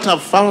you, what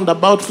I've found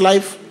about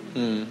life,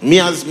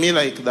 me,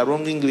 like the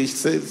wrong English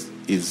says,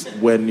 is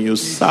when you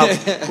serve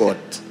God.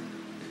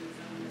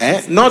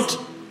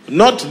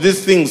 Not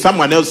this thing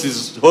someone else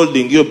is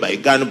holding you by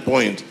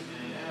gunpoint.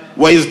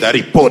 Where is the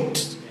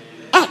report?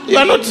 You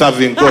are not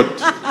serving God.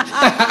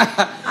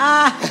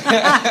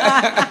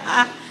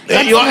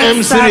 Your not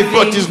MC serving.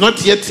 report is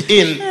not yet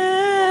in.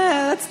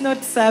 That's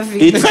not serving.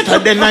 It's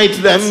Saturday night,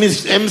 the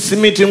MC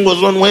meeting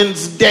was on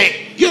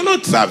Wednesday. You're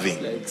not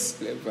serving. Like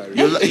slavery.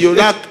 You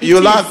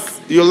lack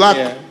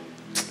Yeah.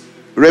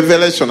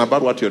 revelation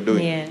about what you're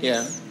doing. Yes.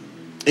 Yeah.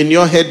 In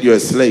your head, you're a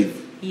slave.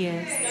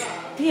 Yes.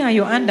 Yeah,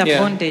 you're under Yeah.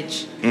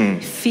 bondage.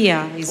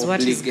 Fear is what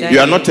is Obligation. guiding You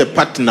are not a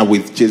partner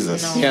with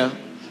Jesus. No. Yeah.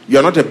 You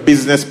are not a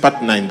business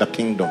partner in the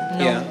kingdom.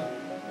 No. Yeah.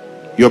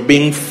 You're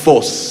being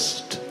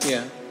forced.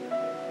 Yeah.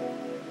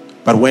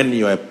 But when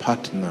you're a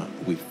partner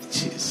with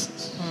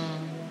Jesus,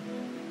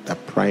 the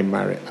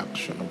primary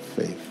action of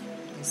faith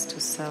Is to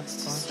serve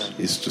God.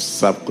 is to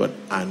serve God,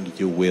 and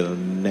you will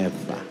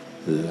never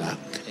lack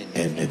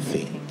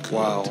anything.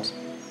 Wow.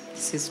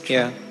 This is true.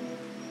 Yeah.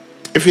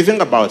 If you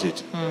think about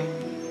it,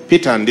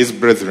 Peter and his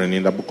brethren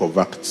in the book of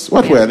Acts,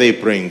 what were they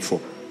praying for?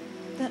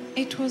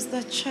 It was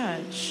the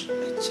church.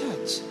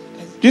 Church.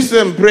 Just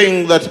them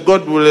praying that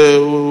God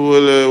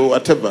will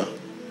whatever.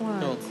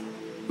 No.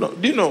 No,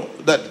 do you know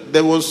that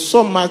there was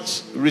so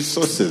much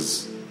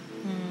resources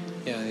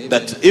Yeah.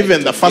 that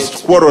even the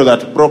first quarrel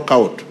that broke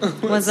out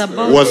Was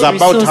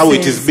about how it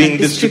is resources being and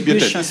distributed.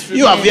 distribution.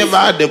 You have Yes. ever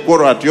had a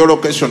quarrel at your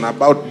location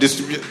about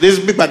distribution? These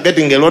people are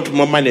getting a lot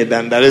more money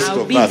than the rest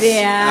I'll of be us.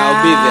 there.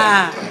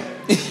 I'll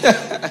be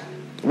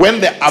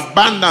When the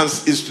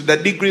abundance is to the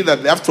degree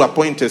that they have to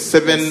appoint a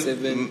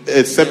seven-man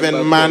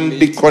committee.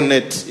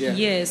 deaconate Yeah.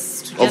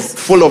 Yes. To of just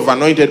full of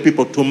anointed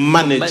people to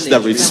manage the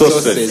Manage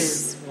resources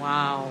resources.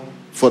 Wow.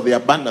 for the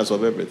abundance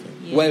of everything.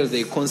 Yes. While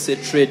they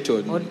concentrate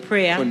on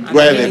prayer and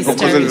Where they ministering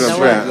concentrate the on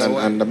prayer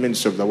word. and the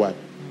ministry of the word.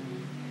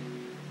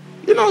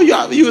 You know,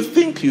 you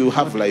think you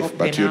have life,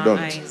 but Open you our don't.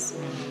 eyes.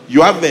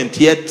 You haven't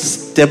yet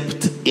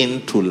stepped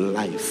into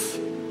life.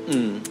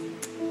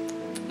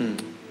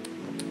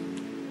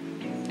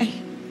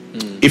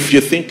 If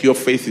you think your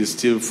faith is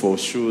still for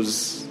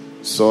shoes,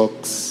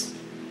 socks,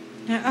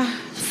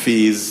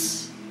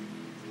 fees,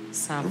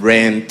 Serve.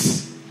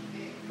 rent,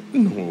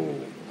 no.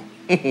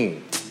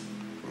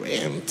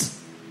 Rent.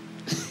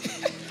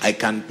 I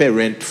can pay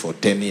rent for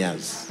 10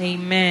 years.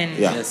 Amen.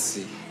 Yeah. Yes.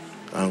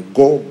 And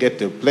go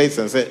get a place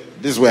and say,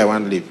 this is where I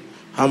want to live.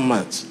 How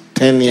much?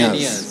 10 years. 10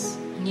 years.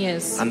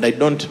 Yes. And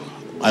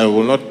I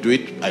will not do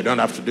it. I don't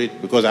have to do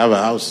it because I have a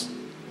house.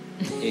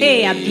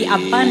 Hey, the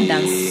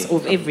abundance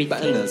of everything.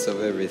 Abundance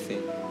of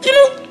everything. You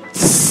know,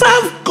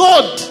 serve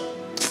God.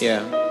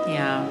 Yeah.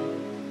 Yeah.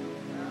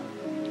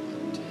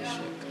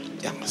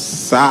 Yeah,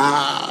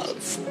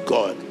 serve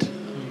God.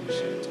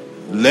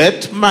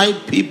 Let my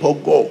people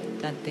go.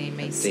 That they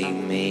may They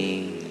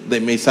serve. They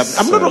may serve.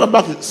 I'm not talking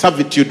about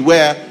servitude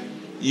where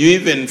you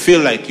even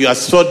feel like you are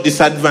so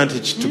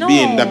disadvantaged to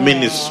be in the No.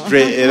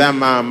 ministry.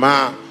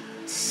 Mama,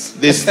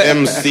 this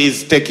MC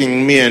is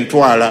taking me and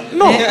Twala.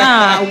 No.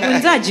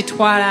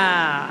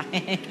 Unzajitwala.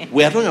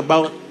 We are talking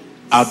about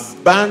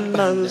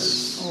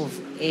abundance. Of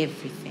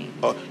everything.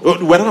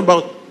 We're talking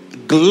about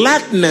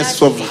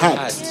gladness of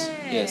heart.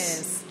 Yes.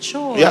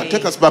 Joy. Yeah,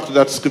 take us back to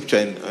that scripture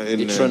in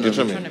Deuteronomy.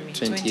 Deuteronomy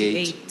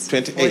 28.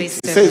 28. It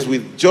 47. says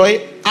with joy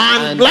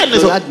and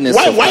gladness. gladness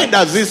Why of heart.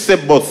 does it say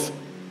both?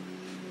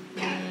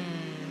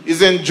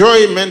 Isn't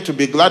joy meant to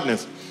be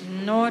gladness?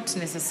 Not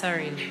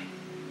necessarily.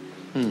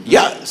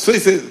 Yeah, so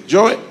it says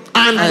joy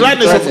and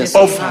gladness gladness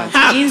of of heart.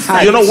 heart.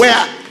 Inside. You know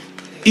where?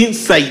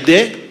 Inside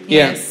there.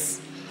 Yeah. Yes.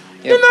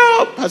 You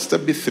know, Pastor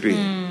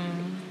B3.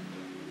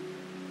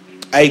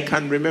 I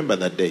can remember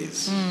the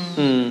days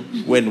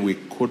when we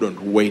couldn't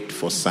wait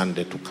for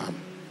Sunday to come.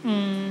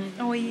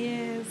 Oh,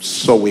 yes.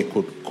 So we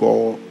could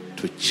go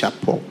to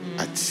chapel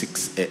at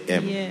 6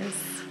 a.m. Yes.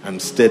 and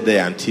stay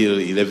there until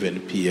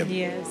 11 p.m.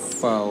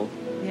 Yes. Wow.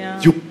 Yeah.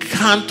 You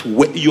can't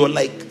wait. You're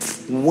like,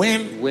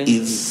 when When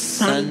is is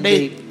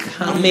Sunday Sunday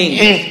coming?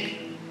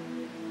 coming?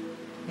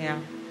 Yeah.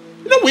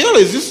 You know, we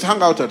always used to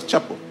hang out at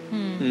chapel.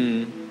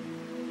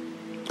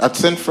 At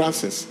St.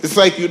 Francis. It's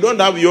like you don't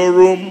have your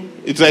room.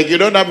 It's like you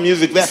don't have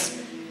music there.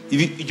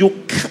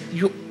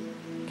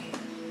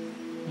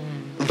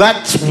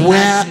 That's where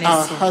Gladness our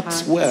of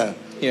hearts heart. were.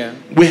 Yeah.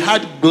 We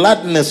had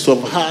gladness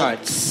of heart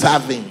Heart.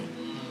 serving.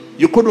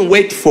 You couldn't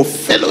wait for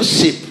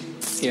fellowship.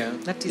 Yeah.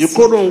 That You is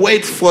couldn't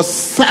wait for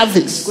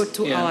service. go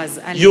 2 Yeah. hours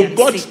early You and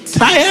got sit.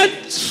 tired,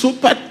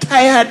 super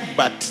tired,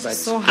 but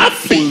So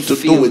happy to do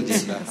Filled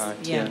it. in the heart.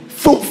 Yeah. Yeah.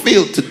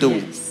 Fulfilled to do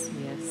it. Yes.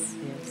 Yes.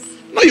 Yes.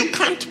 No, you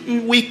can't.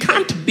 We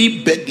can't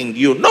be begging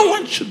you. No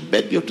one should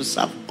beg you to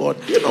serve God.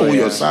 You know who yeah.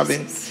 you're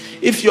serving.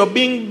 If you're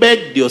being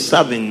begged, you're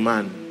serving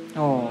man.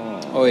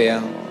 Oh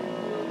yeah.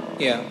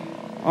 Yeah.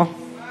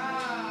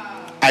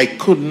 I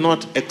could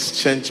not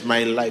exchange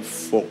my life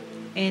for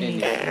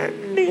Any.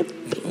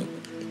 anything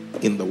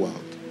in the world.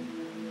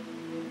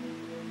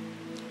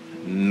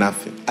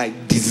 Nothing. I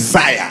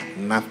desire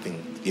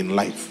nothing in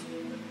life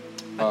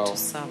But to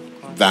serve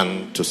God.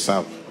 than to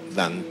serve,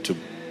 than to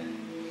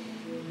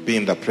be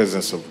in the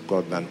presence of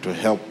God, than to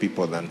help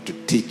people, than to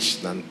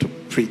teach, than to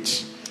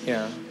preach.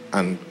 Yeah.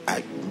 And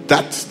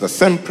that's the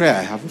same prayer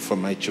I have for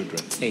my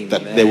children.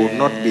 That they will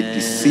not be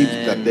deceived,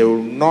 that they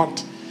will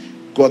not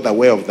go the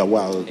way of the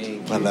world,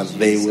 Thank but you, that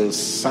they will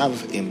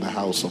serve in the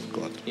house of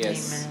God.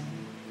 Yes. Amen.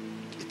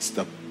 It's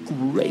the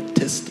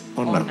greatest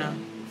honor Honor.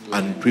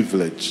 and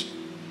privilege.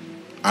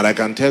 And I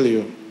can tell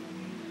you,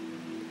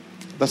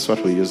 that's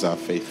what we use our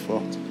faith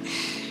for.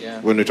 Yeah.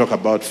 When we talk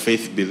about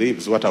faith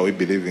believes, what are we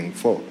believing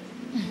for?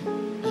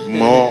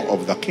 more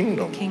of the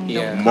kingdom.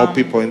 Yeah. More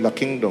people in the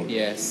kingdom.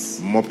 Yes.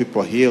 More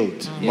people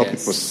healed. More Yes.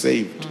 people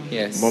saved.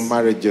 Yes. More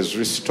marriages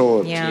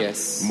restored. Yeah.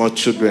 Yes. More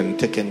children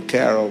taken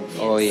care of.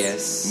 Oh,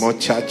 yes. More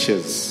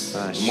churches.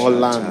 Ah, More shatalaba.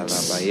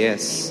 lands.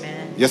 Yes.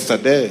 Amen.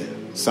 Yesterday,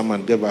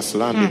 someone gave us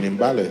land in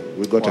Mbale.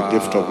 We got a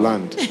gift of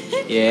land.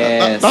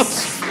 Yes.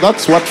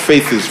 That's what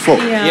faith is for.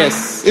 Yeah.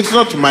 Yes. It's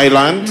not my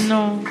land.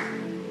 No.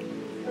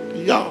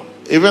 Yeah.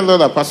 Even though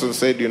the person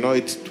said,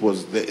 it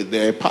was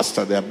they're a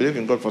pastor, they are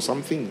believing God for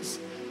some things.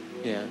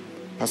 Yeah.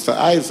 Pastor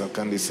Isaac,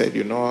 and he said,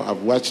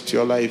 I've watched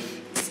your life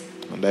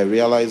and I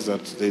realized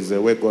that there's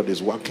a way God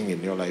is working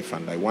in your life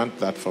and I want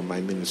that for my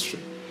ministry.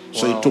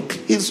 So Wow. he took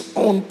his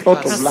own plot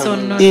of Personal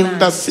land in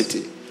land. the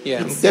city Yeah.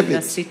 and In gave the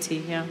it.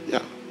 city, yeah.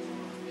 Yeah.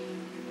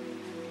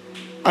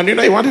 And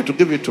he wanted to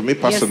give it to me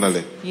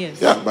personally.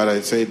 Yes. Yeah, but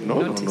I said,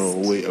 no.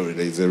 Noticed.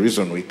 There's a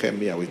reason we came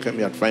here. We came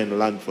here to find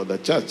land for the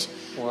church.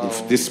 Wow.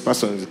 If this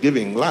person is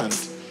giving land,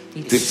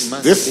 this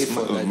must this be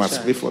for the must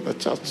church. be for the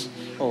church.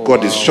 Oh,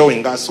 God is wow.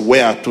 showing us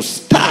where to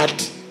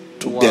start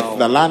to Wow. get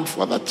the land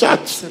for the church.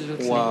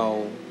 Absolutely.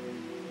 Wow.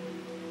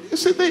 You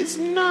see, there is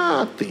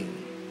nothing.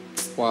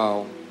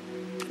 Wow.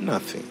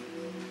 Nothing.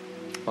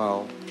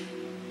 Wow.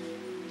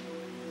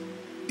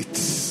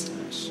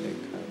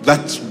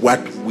 That's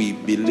what we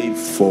believe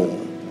for.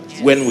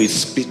 When we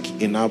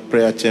speak in our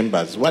prayer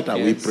chambers, what are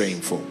we Yes.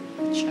 praying for?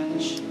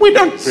 Church. We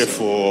don't pray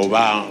for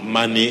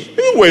money.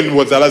 When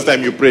was the last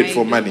time you prayed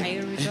for money? I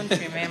don't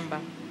remember.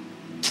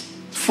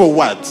 For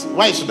what?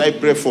 Why should I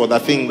pray for the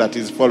thing that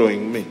is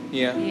following me?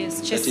 Yeah. Yes,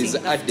 That chasing is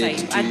after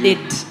added you. to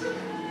Added.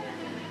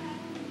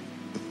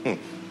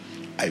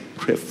 I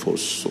pray for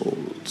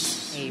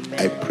souls. Amen.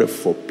 I pray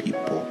for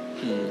people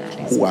That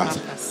is who are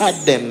purpose.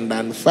 hardened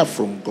and far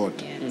from God,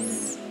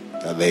 Yes.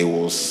 that they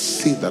will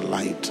see the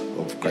light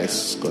of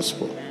Christ's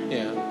gospel.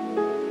 Yeah.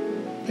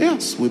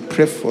 Yes, we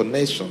pray for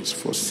nations,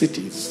 for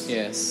cities.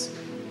 Yes.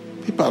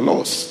 People are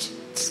lost.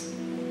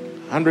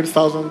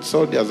 100,000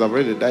 soldiers have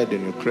already died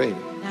in Ukraine.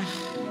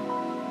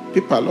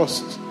 People are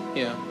lost.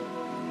 Yeah.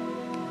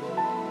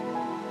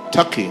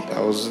 Turkey,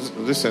 I was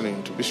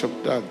listening to Bishop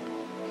Doug.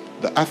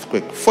 The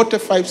earthquake,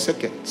 45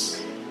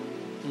 seconds.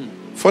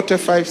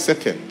 45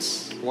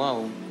 seconds.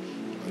 Wow.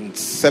 And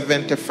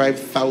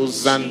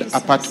 75,000 Jesus.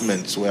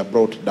 apartments were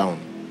brought down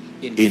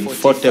In in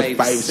 45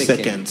 45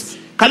 seconds.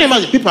 Can you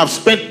imagine? People have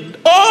spent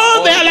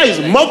all their lives,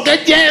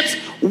 mortgages,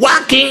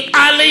 working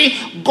early,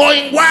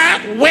 going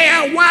what?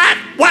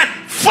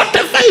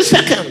 45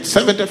 seconds.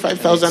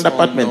 75,000 It's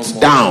apartments all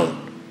down.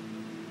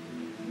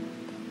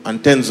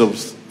 And tens of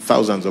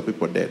thousands of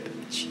people dead.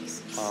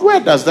 Jesus. Where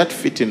does that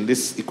fit in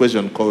this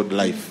equation called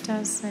life?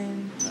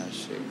 Doesn't.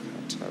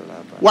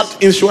 What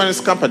insurance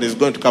company is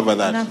going to cover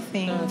that?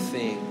 Nothing.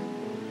 Nothing.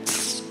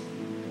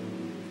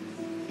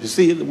 You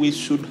see, we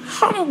should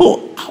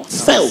humble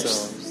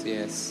ourselves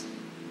Yes.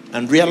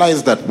 and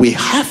realize that we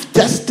have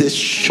just a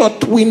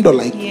short window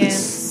like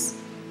this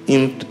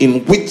Yes.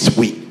 in which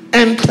we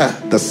enter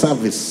the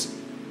service.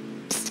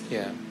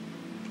 Yeah.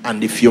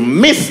 And if you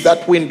miss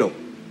that window,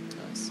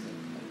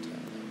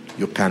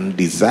 you can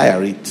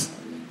desire it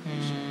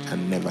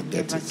and never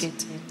get Never it. get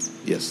it.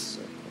 Yes.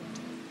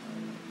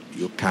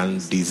 You can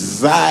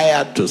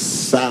desire to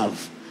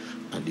serve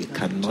and you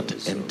cannot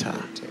enter.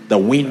 The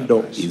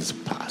window is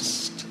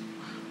past.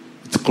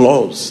 It's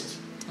closed.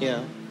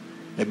 Yeah.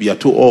 Maybe you're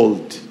too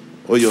old,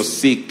 or you're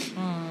sick,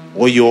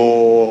 or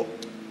you're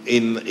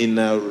in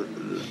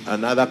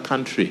another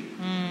country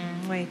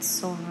Wait, it's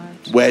so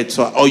hard. where it's,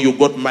 or you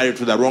got married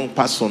to the wrong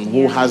person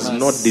who has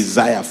no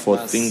desire for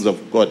things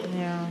of God.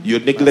 Yeah. You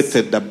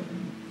neglected the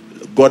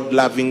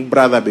God-loving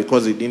brother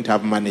because he didn't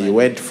have money. You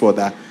went for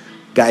the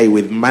guy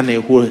with money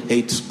who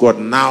hates God.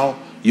 Now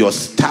you're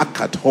stuck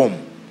at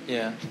home.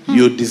 Yeah.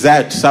 You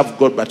desire to serve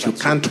God, but you But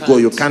you can't go.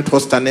 can't. You can't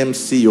host an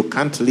MC. You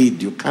can't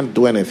lead. You can't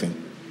do anything.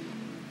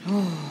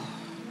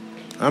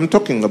 I'm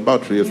talking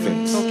about real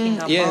things. Talking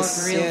about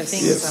Yes, real yes,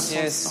 things,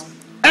 yes. Apostle.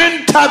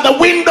 Enter the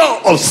window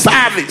of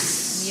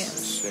service,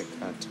 Yes.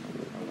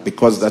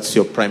 because that's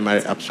your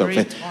primary action.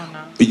 Great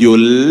honor. You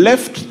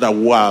left the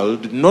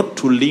world not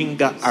to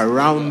linger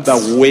around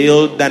the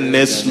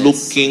wilderness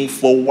looking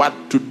for what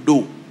to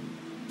do.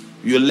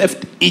 You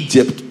left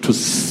Egypt to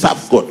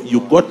serve God. You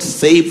got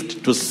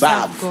saved to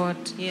serve. God,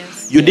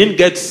 yes. You didn't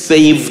get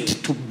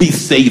saved to be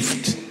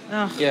saved.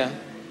 Yeah.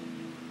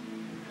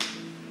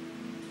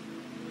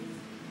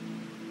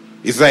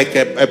 It's like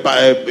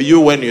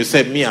you when you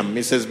say, me, I'm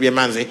Mrs.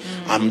 Biemanzi,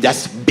 I'm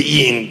just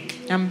being.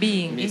 I'm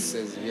being.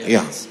 Mrs.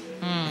 Yeah.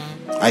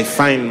 I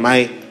find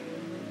my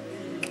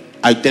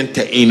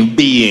identity in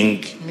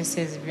being.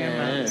 Mrs.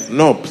 Bierman.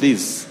 No,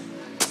 please.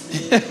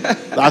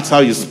 That's how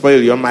you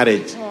spoil your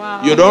marriage.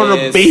 Wow. You don't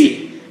Yes.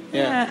 be.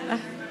 Yeah.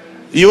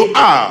 You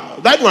are.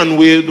 That one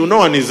no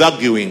one is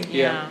arguing.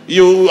 Yeah.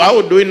 You,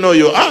 how do we know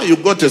you are? You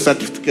got a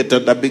certificate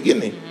at the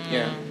beginning.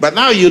 Yeah. But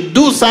now you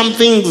do some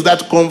things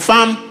that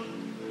confirm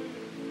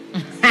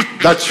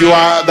that you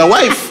are the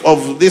wife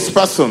of this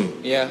person.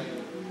 Yeah.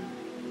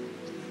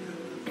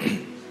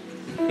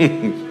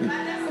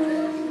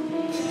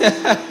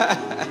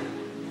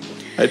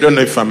 I don't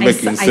know if I'm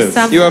making I sense.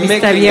 serve You are Mr.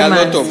 making a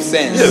lot Yemas. of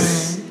sense.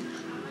 Yes.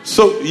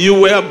 So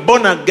you were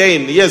born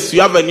again. Yes,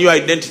 you have a new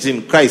identity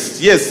in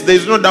Christ. Yes, there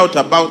is no doubt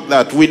about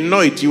that. We know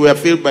it. You were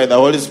filled by the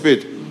Holy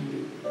Spirit.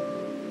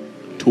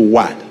 To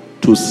what?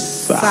 To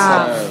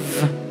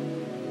serve.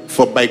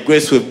 For by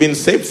grace we've been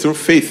saved through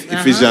faith.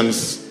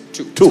 Ephesians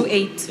 2.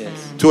 2:8.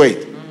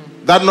 2:8.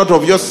 That not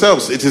of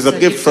yourselves, it is a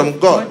gift from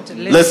God,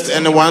 lest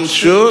anyone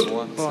should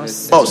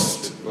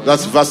boast.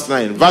 That's verse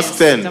 9. Verse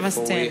 10. Verse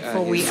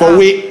 10. For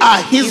we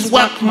are his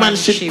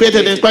workmanship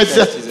created in Christ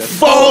Jesus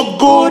for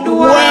good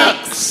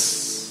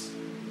works.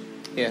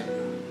 Yeah.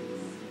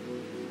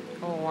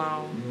 Oh,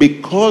 wow.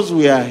 Because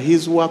we are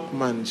his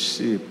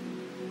workmanship,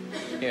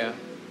 Yeah.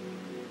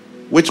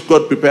 which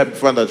God prepared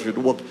before that should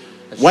work.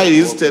 Why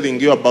is telling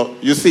you about,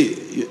 you see,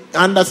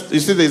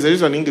 there's a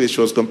reason English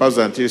was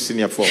compulsory until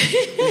senior 4.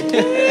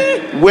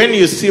 When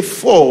you see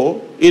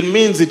 4, it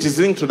means it is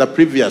linked to the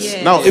previous.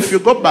 Yes. Now, if you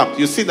go back,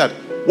 you see that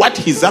what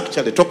he's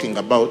actually talking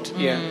about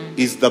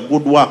is the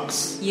good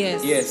works.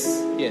 Yes.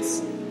 Yes.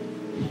 Yes.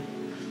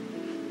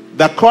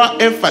 The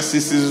core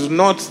emphasis is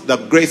not the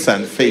grace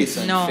and faith.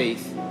 And No.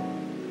 faith.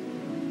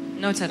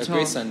 Not at The all.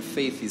 grace and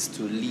faith is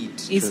to lead.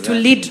 Is to that.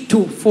 lead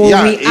to, for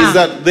Yeah, we is are.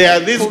 that there are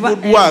these For-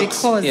 good works.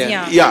 Because,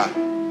 Yeah. Yeah.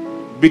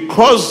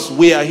 Because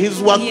we are his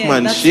Yeah,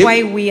 workmanship. that's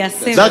why we are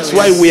saved. That's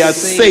why we are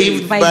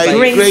saved By by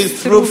grace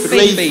grace through through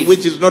faith, faith.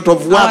 which is not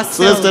of works, Ourselves.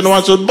 lest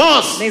anyone should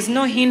boast. There's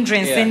no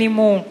hindrance Yeah.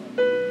 anymore.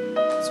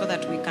 So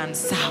that we can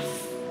serve.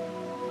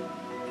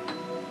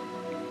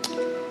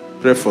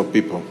 Pray for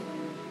people.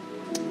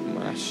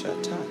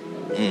 Mashata.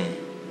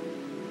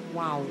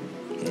 Wow.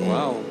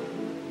 Wow.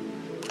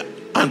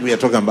 And we are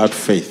talking about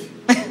faith.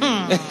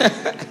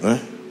 Huh?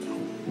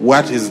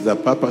 What is the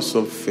purpose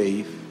of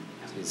faith?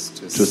 Is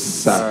To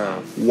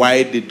serve.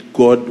 Why did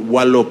God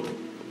wallop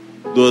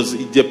those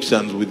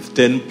Egyptians with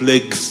 10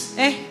 plagues?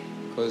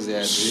 Because they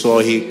are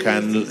So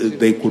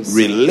they could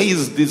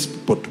release these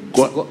people to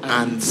go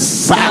and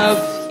serve.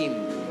 serve him.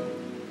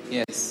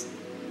 Yes.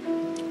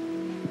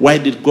 Why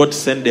did God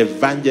send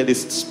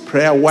evangelists,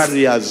 prayer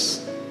warriors,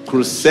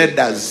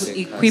 crusaders, To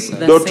equip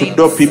the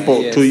door-to-door saints.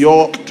 people Yes. to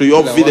your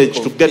the village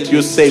work to of get you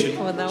ministry. saved,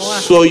 For the work.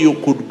 so you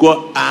could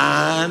go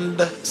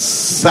and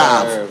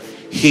serve?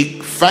 He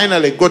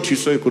finally got you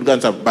so you could go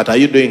and serve. But are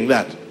you doing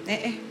that?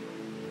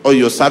 Or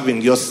you're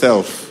serving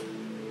yourself?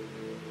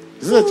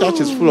 The church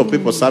is full of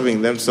people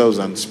serving themselves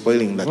and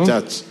spoiling the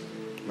church.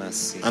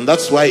 Mercy. And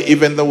that's why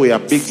even though we are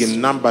big in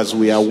numbers,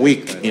 we are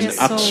weak in We're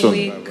so action.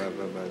 weak.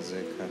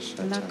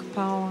 Lack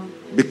power.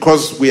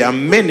 Because we are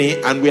many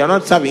and we are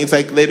not serving. It's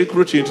like they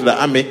recruit you into the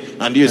army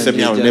and you say, you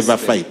me, I will just never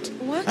say, fight.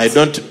 What? I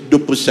don't do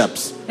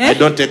push-ups. I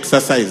don't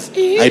exercise.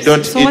 I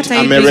don't So eat what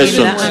are you doing in the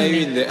americations.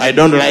 army? I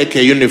don't like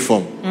a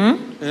uniform.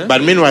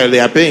 But meanwhile, they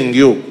are paying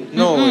you.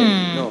 No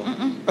way. No.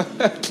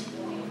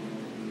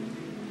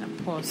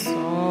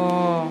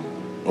 Apostle.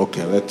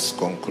 Okay, let's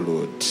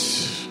conclude.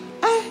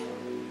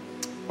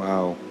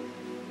 Wow.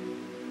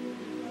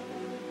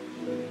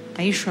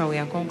 Are you sure we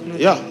are concluding?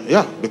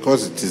 Yeah,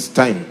 because it is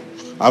time.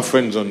 Our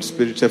friends on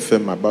Spirit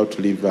FM are about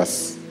to leave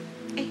us.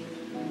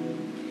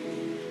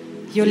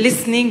 You're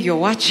listening, you're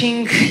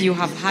watching, you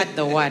have heard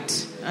the word.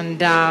 And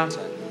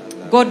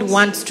God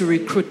wants to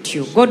recruit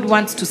you. God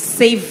wants to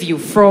save you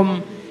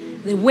from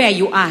where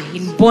you are,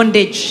 in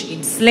bondage,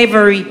 in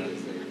slavery,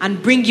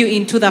 and bring you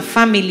into the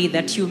family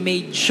that you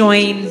may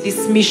join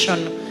this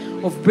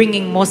mission of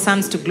bringing more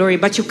sons to glory.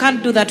 But you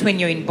can't do that when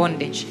you're in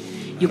bondage.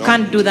 You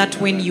can't do that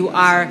when you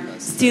are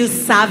still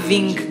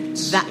serving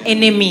the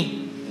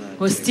enemy,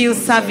 or still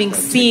serving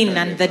sin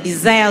and the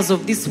desires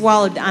of this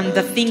world and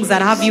the things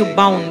that have you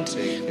bound.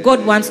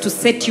 God wants to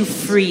set you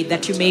free,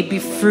 that you may be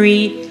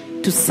free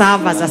to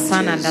serve as a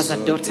son and as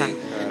a daughter.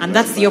 And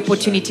that's the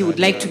opportunity we'd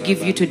like to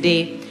give you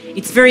today.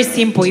 It's very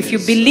simple. If you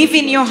believe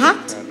in your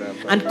heart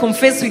and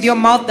confess with your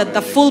mouth that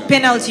the full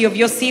penalty of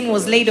your sin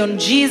was laid on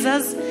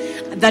Jesus,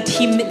 that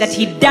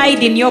he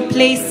died in your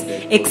place,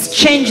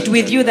 exchanged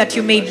with you, that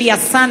you may be a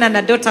son and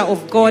a daughter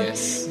of God,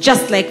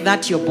 just like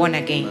that you're born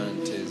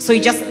again. So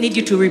you just need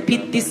you to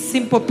repeat this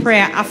simple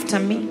prayer after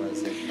me,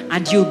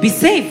 and you'll be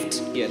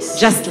saved. Yes.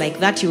 Just like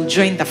that, you'll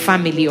join the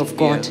family of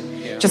God.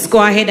 Yeah. Just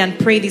go ahead and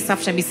pray this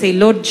after me. Say,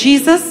 Lord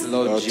Jesus,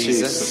 Lord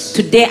Jesus,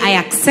 today I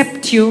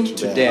accept you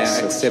today I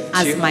accept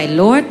as you my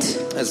Lord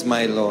as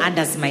my Lord and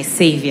as my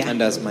Savior.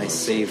 and as my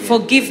Savior.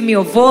 Forgive me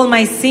of all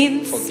my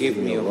sins Forgive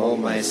me of all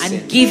my and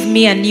sins give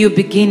me a new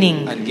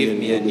beginning. and give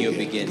me a new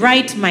beginning.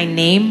 Write my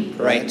name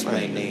Write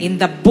my name in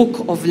the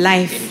book of in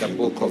life the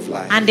book of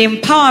life and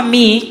empower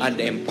me and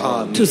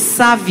empower me to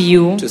serve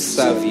you to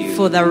serve you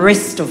for the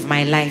rest of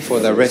my life. for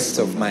the rest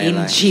of my In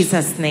life.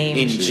 Jesus' name.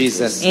 In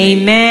Jesus' name.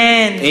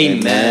 Amen.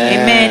 Amen.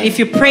 Amen. If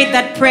you prayed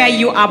that prayer,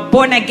 you are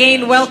born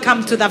again.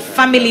 Welcome to the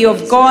family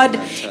of God.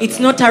 It's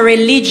not a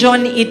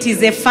religion, it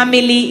is a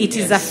family, it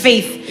is a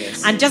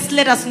faith. And just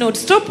let us know.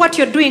 Stop what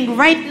you're doing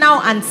right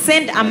now and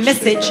send a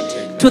message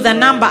to the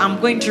number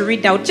I'm going to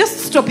read out. Just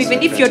stop.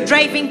 Even if you're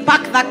driving,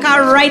 park the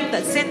car,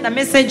 send the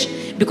message,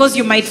 because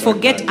you might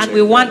forget, and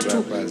we want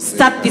to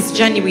start this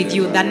journey with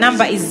you. The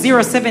number is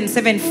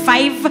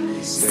 0775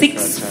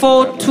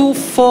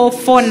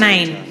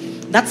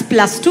 775-642449. That's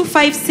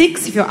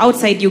 +256 if you're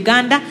outside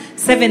Uganda.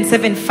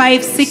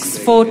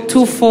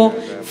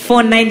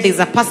 775-642449. There's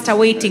a pastor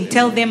waiting.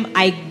 Tell them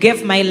I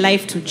gave my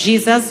life to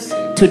Jesus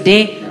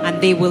today,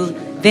 and they will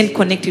then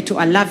connect you to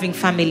a loving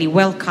family.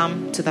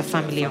 Welcome to the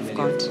family of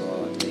God.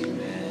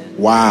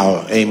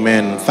 Wow.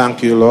 Amen.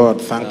 Thank you,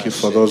 Lord. Thank you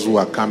for those who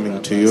are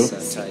coming to you.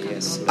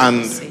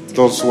 And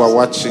those who are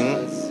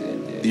watching,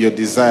 your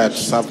desire to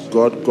serve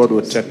God, God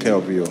will take care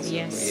of you.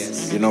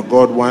 Yes. You know,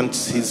 God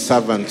wants his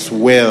servants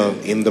well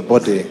in the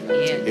body.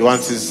 He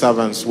wants his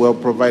servants well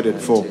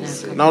provided for.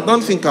 Now,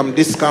 don't think I'm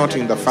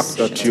discounting the fact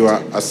that you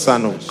are a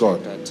son of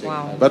God.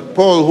 Wow. But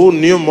Paul, who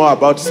knew more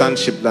about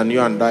sonship than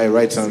you and I,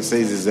 writes and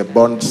says he's a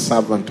bond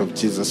servant of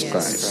Jesus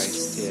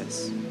Christ.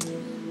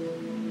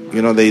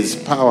 You know, there is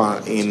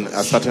power in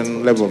a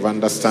certain level of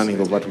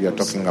understanding of what we are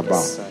talking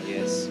about.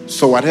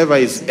 So whatever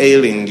is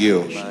ailing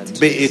you,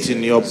 be it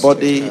in your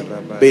body,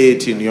 be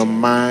it in your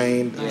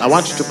mind, I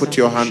want you to put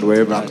your hand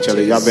wherever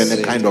actually you have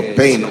any kind of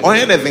pain or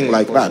anything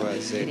like that.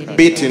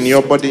 Be it in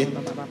your body,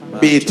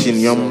 be it in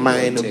your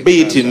mind,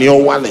 be it in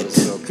your wallet.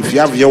 If you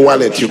have your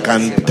wallet, you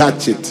can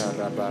touch it.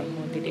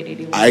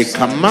 I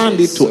command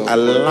it to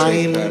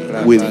align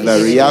with the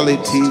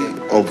reality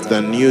of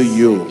the new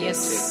you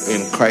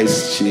in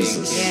Christ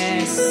Jesus.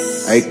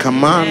 I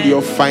command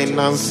your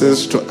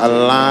finances to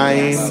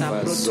align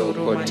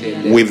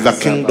with the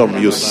kingdom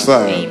you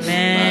serve.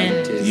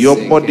 Your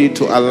body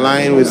to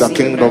align with the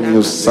kingdom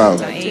you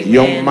serve.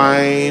 Your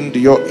mind,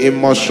 your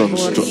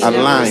emotions to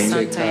align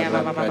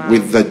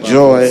with the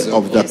joy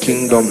of the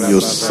kingdom you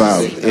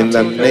serve. In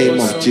the name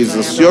of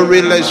Jesus. Your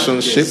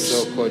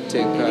relationships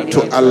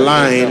to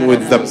align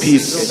with the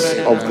peace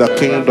of the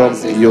kingdom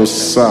you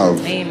serve.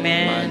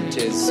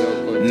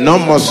 No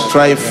more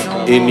strife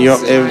in your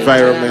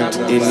environment,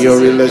 in your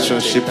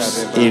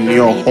relationships, in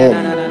your home.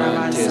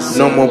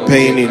 No more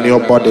pain in your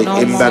body.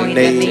 In the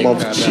name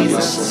of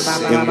Jesus.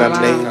 In the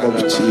name of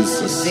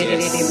Jesus.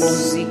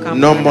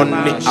 No more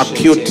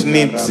acute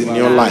needs in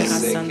your life.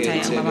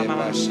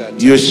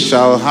 You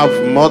shall have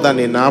more than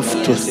enough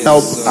to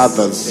help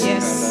others.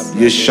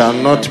 You shall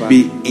not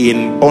be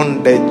in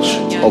bondage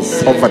of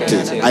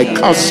poverty. I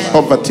curse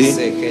poverty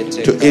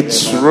to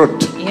its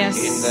root.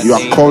 You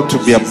are called to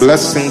be a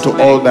blessing to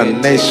all the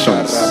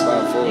nations.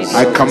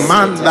 I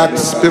command that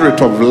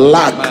spirit of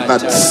lack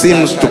that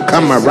seems to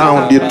come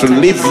around you to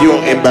leave you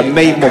in the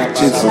name of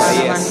Jesus.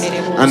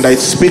 And I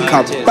speak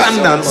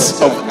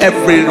abundance of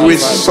every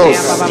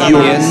resource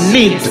you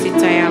need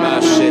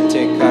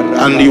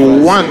and you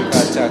want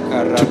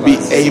to be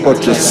able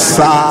to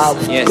serve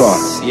God.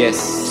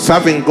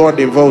 Serving God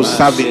involves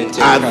serving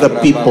other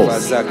people.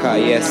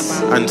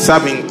 And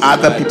serving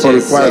other people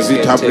requires you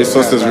to have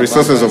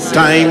resources of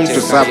time to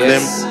serve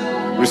them,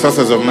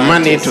 resources of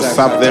money to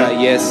serve them,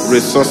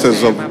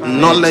 resources of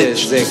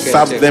knowledge to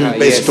serve them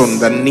based on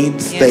the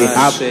needs they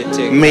have.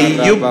 May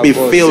you be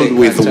filled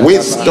with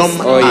wisdom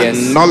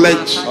and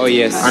knowledge,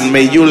 and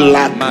may you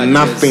lack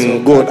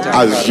nothing good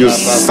as you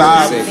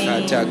serve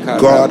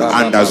God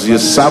and as you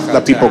serve the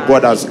people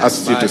God has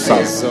asked you to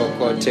serve.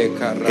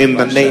 In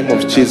the name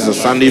of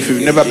Jesus. And if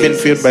you've never been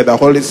filled by the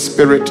Holy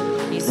Spirit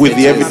with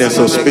the evidence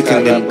of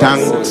speaking in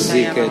tongues,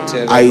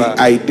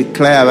 I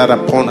declare that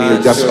upon you.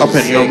 Just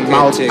open your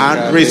mouth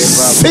and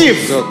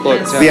receive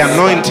the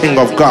anointing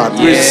of God.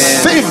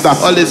 Receive the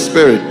Holy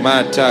Spirit.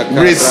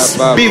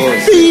 Be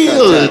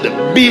filled.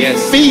 Be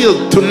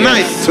filled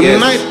tonight. Be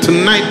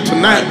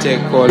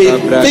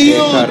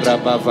filled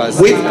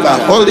with the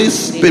Holy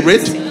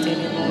Spirit.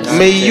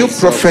 May you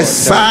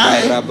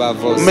prophesy.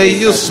 May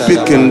you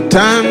speak in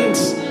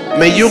tongues.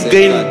 May you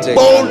gain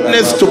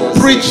boldness to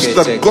preach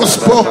the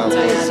gospel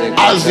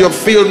as you're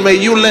filled. May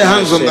you lay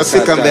hands on the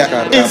sick and they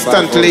are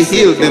instantly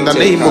healed in the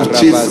name of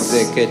Jesus.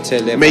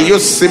 May you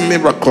see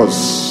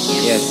miracles.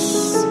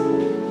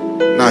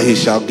 Now he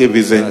shall give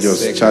his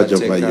angels charge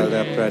over you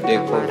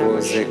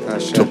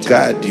to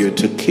guard you,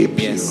 to keep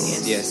you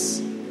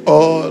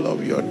all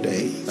of your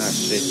days.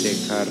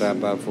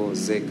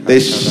 They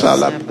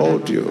shall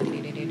uphold you.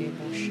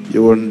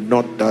 You will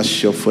not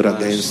dash your foot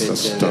against a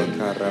stone.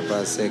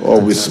 Oh,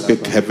 we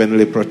speak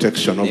heavenly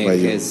protection over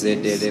you.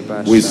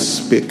 We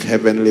speak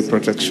heavenly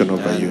protection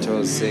over you.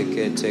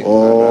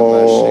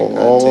 Oh,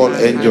 all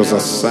angels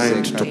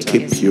assigned to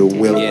keep you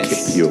will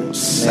keep you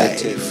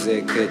safe.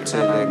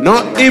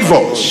 No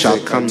evil shall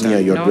come near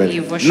your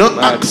dwelling. No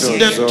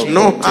accident,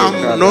 no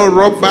harm, no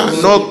robber,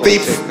 no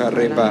thief,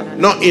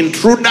 no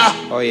intruder.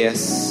 Oh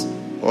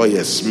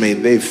yes, may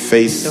they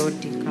face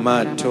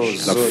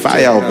the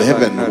fire of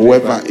heaven.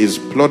 Whoever is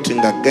plotting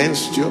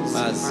against you,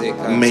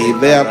 may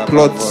their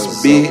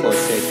plots be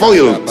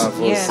foiled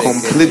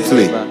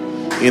completely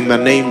in the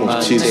name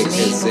of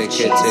Jesus.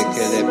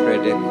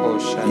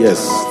 Yes,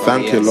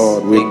 thank you,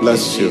 Lord. We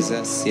bless you.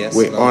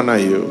 We honor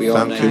you.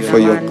 Thank you for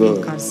your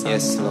good.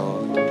 Yes,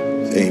 Lord.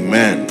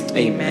 Amen.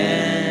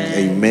 Amen.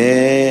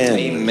 Amen.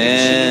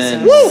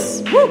 Amen.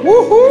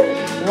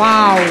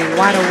 Wow,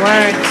 what a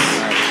word.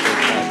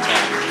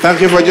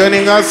 Thank you for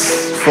joining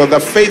us for the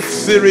Faith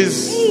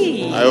series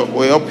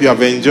We hope you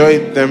have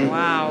enjoyed them.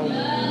 Wow.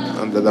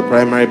 And the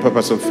primary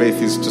purpose of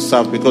faith is to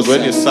serve, because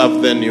when you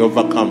serve, then you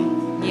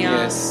overcome.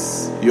 Yeah.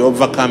 Yes. Your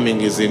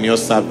overcoming is in your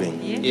serving.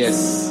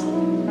 Yes.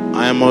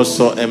 I am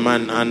also a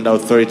man under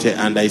authority,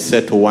 and I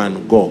say to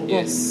one, go.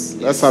 Yes.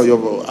 That's how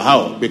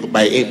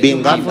by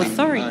being Have under.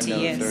 authority,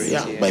 yes.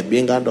 Yeah, by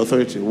being under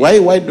authority.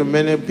 Why do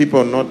many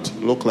people not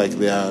look like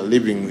they are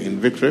living in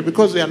victory?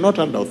 Because they are not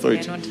under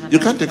authority. They're not under You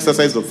can't authority.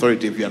 exercise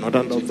authority if you are not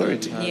under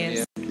authority.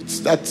 Yes. It's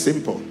that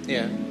simple.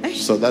 Yeah.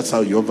 So that's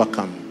how you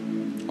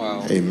overcome.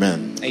 Wow.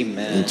 Amen.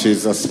 Amen. In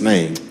Jesus'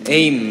 name.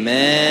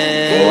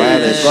 Amen. All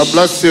right. God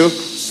bless you.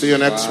 See you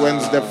next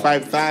Wednesday,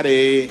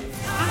 5:30.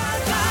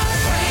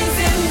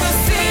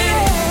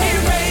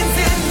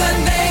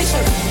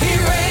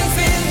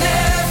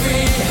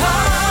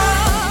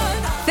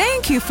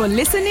 Thank you for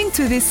listening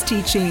to this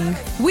teaching.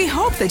 We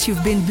hope that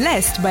you've been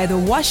blessed by the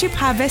Worship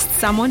Harvest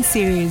Sermon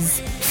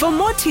series. For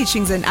more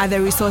teachings and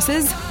other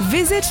resources,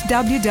 visit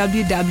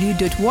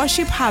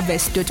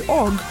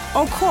www.worshipharvest.org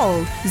or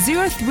call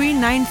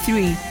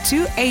 0393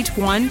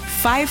 281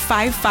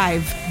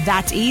 555.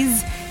 That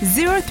is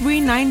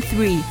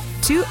 0393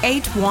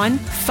 281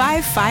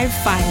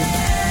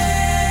 555.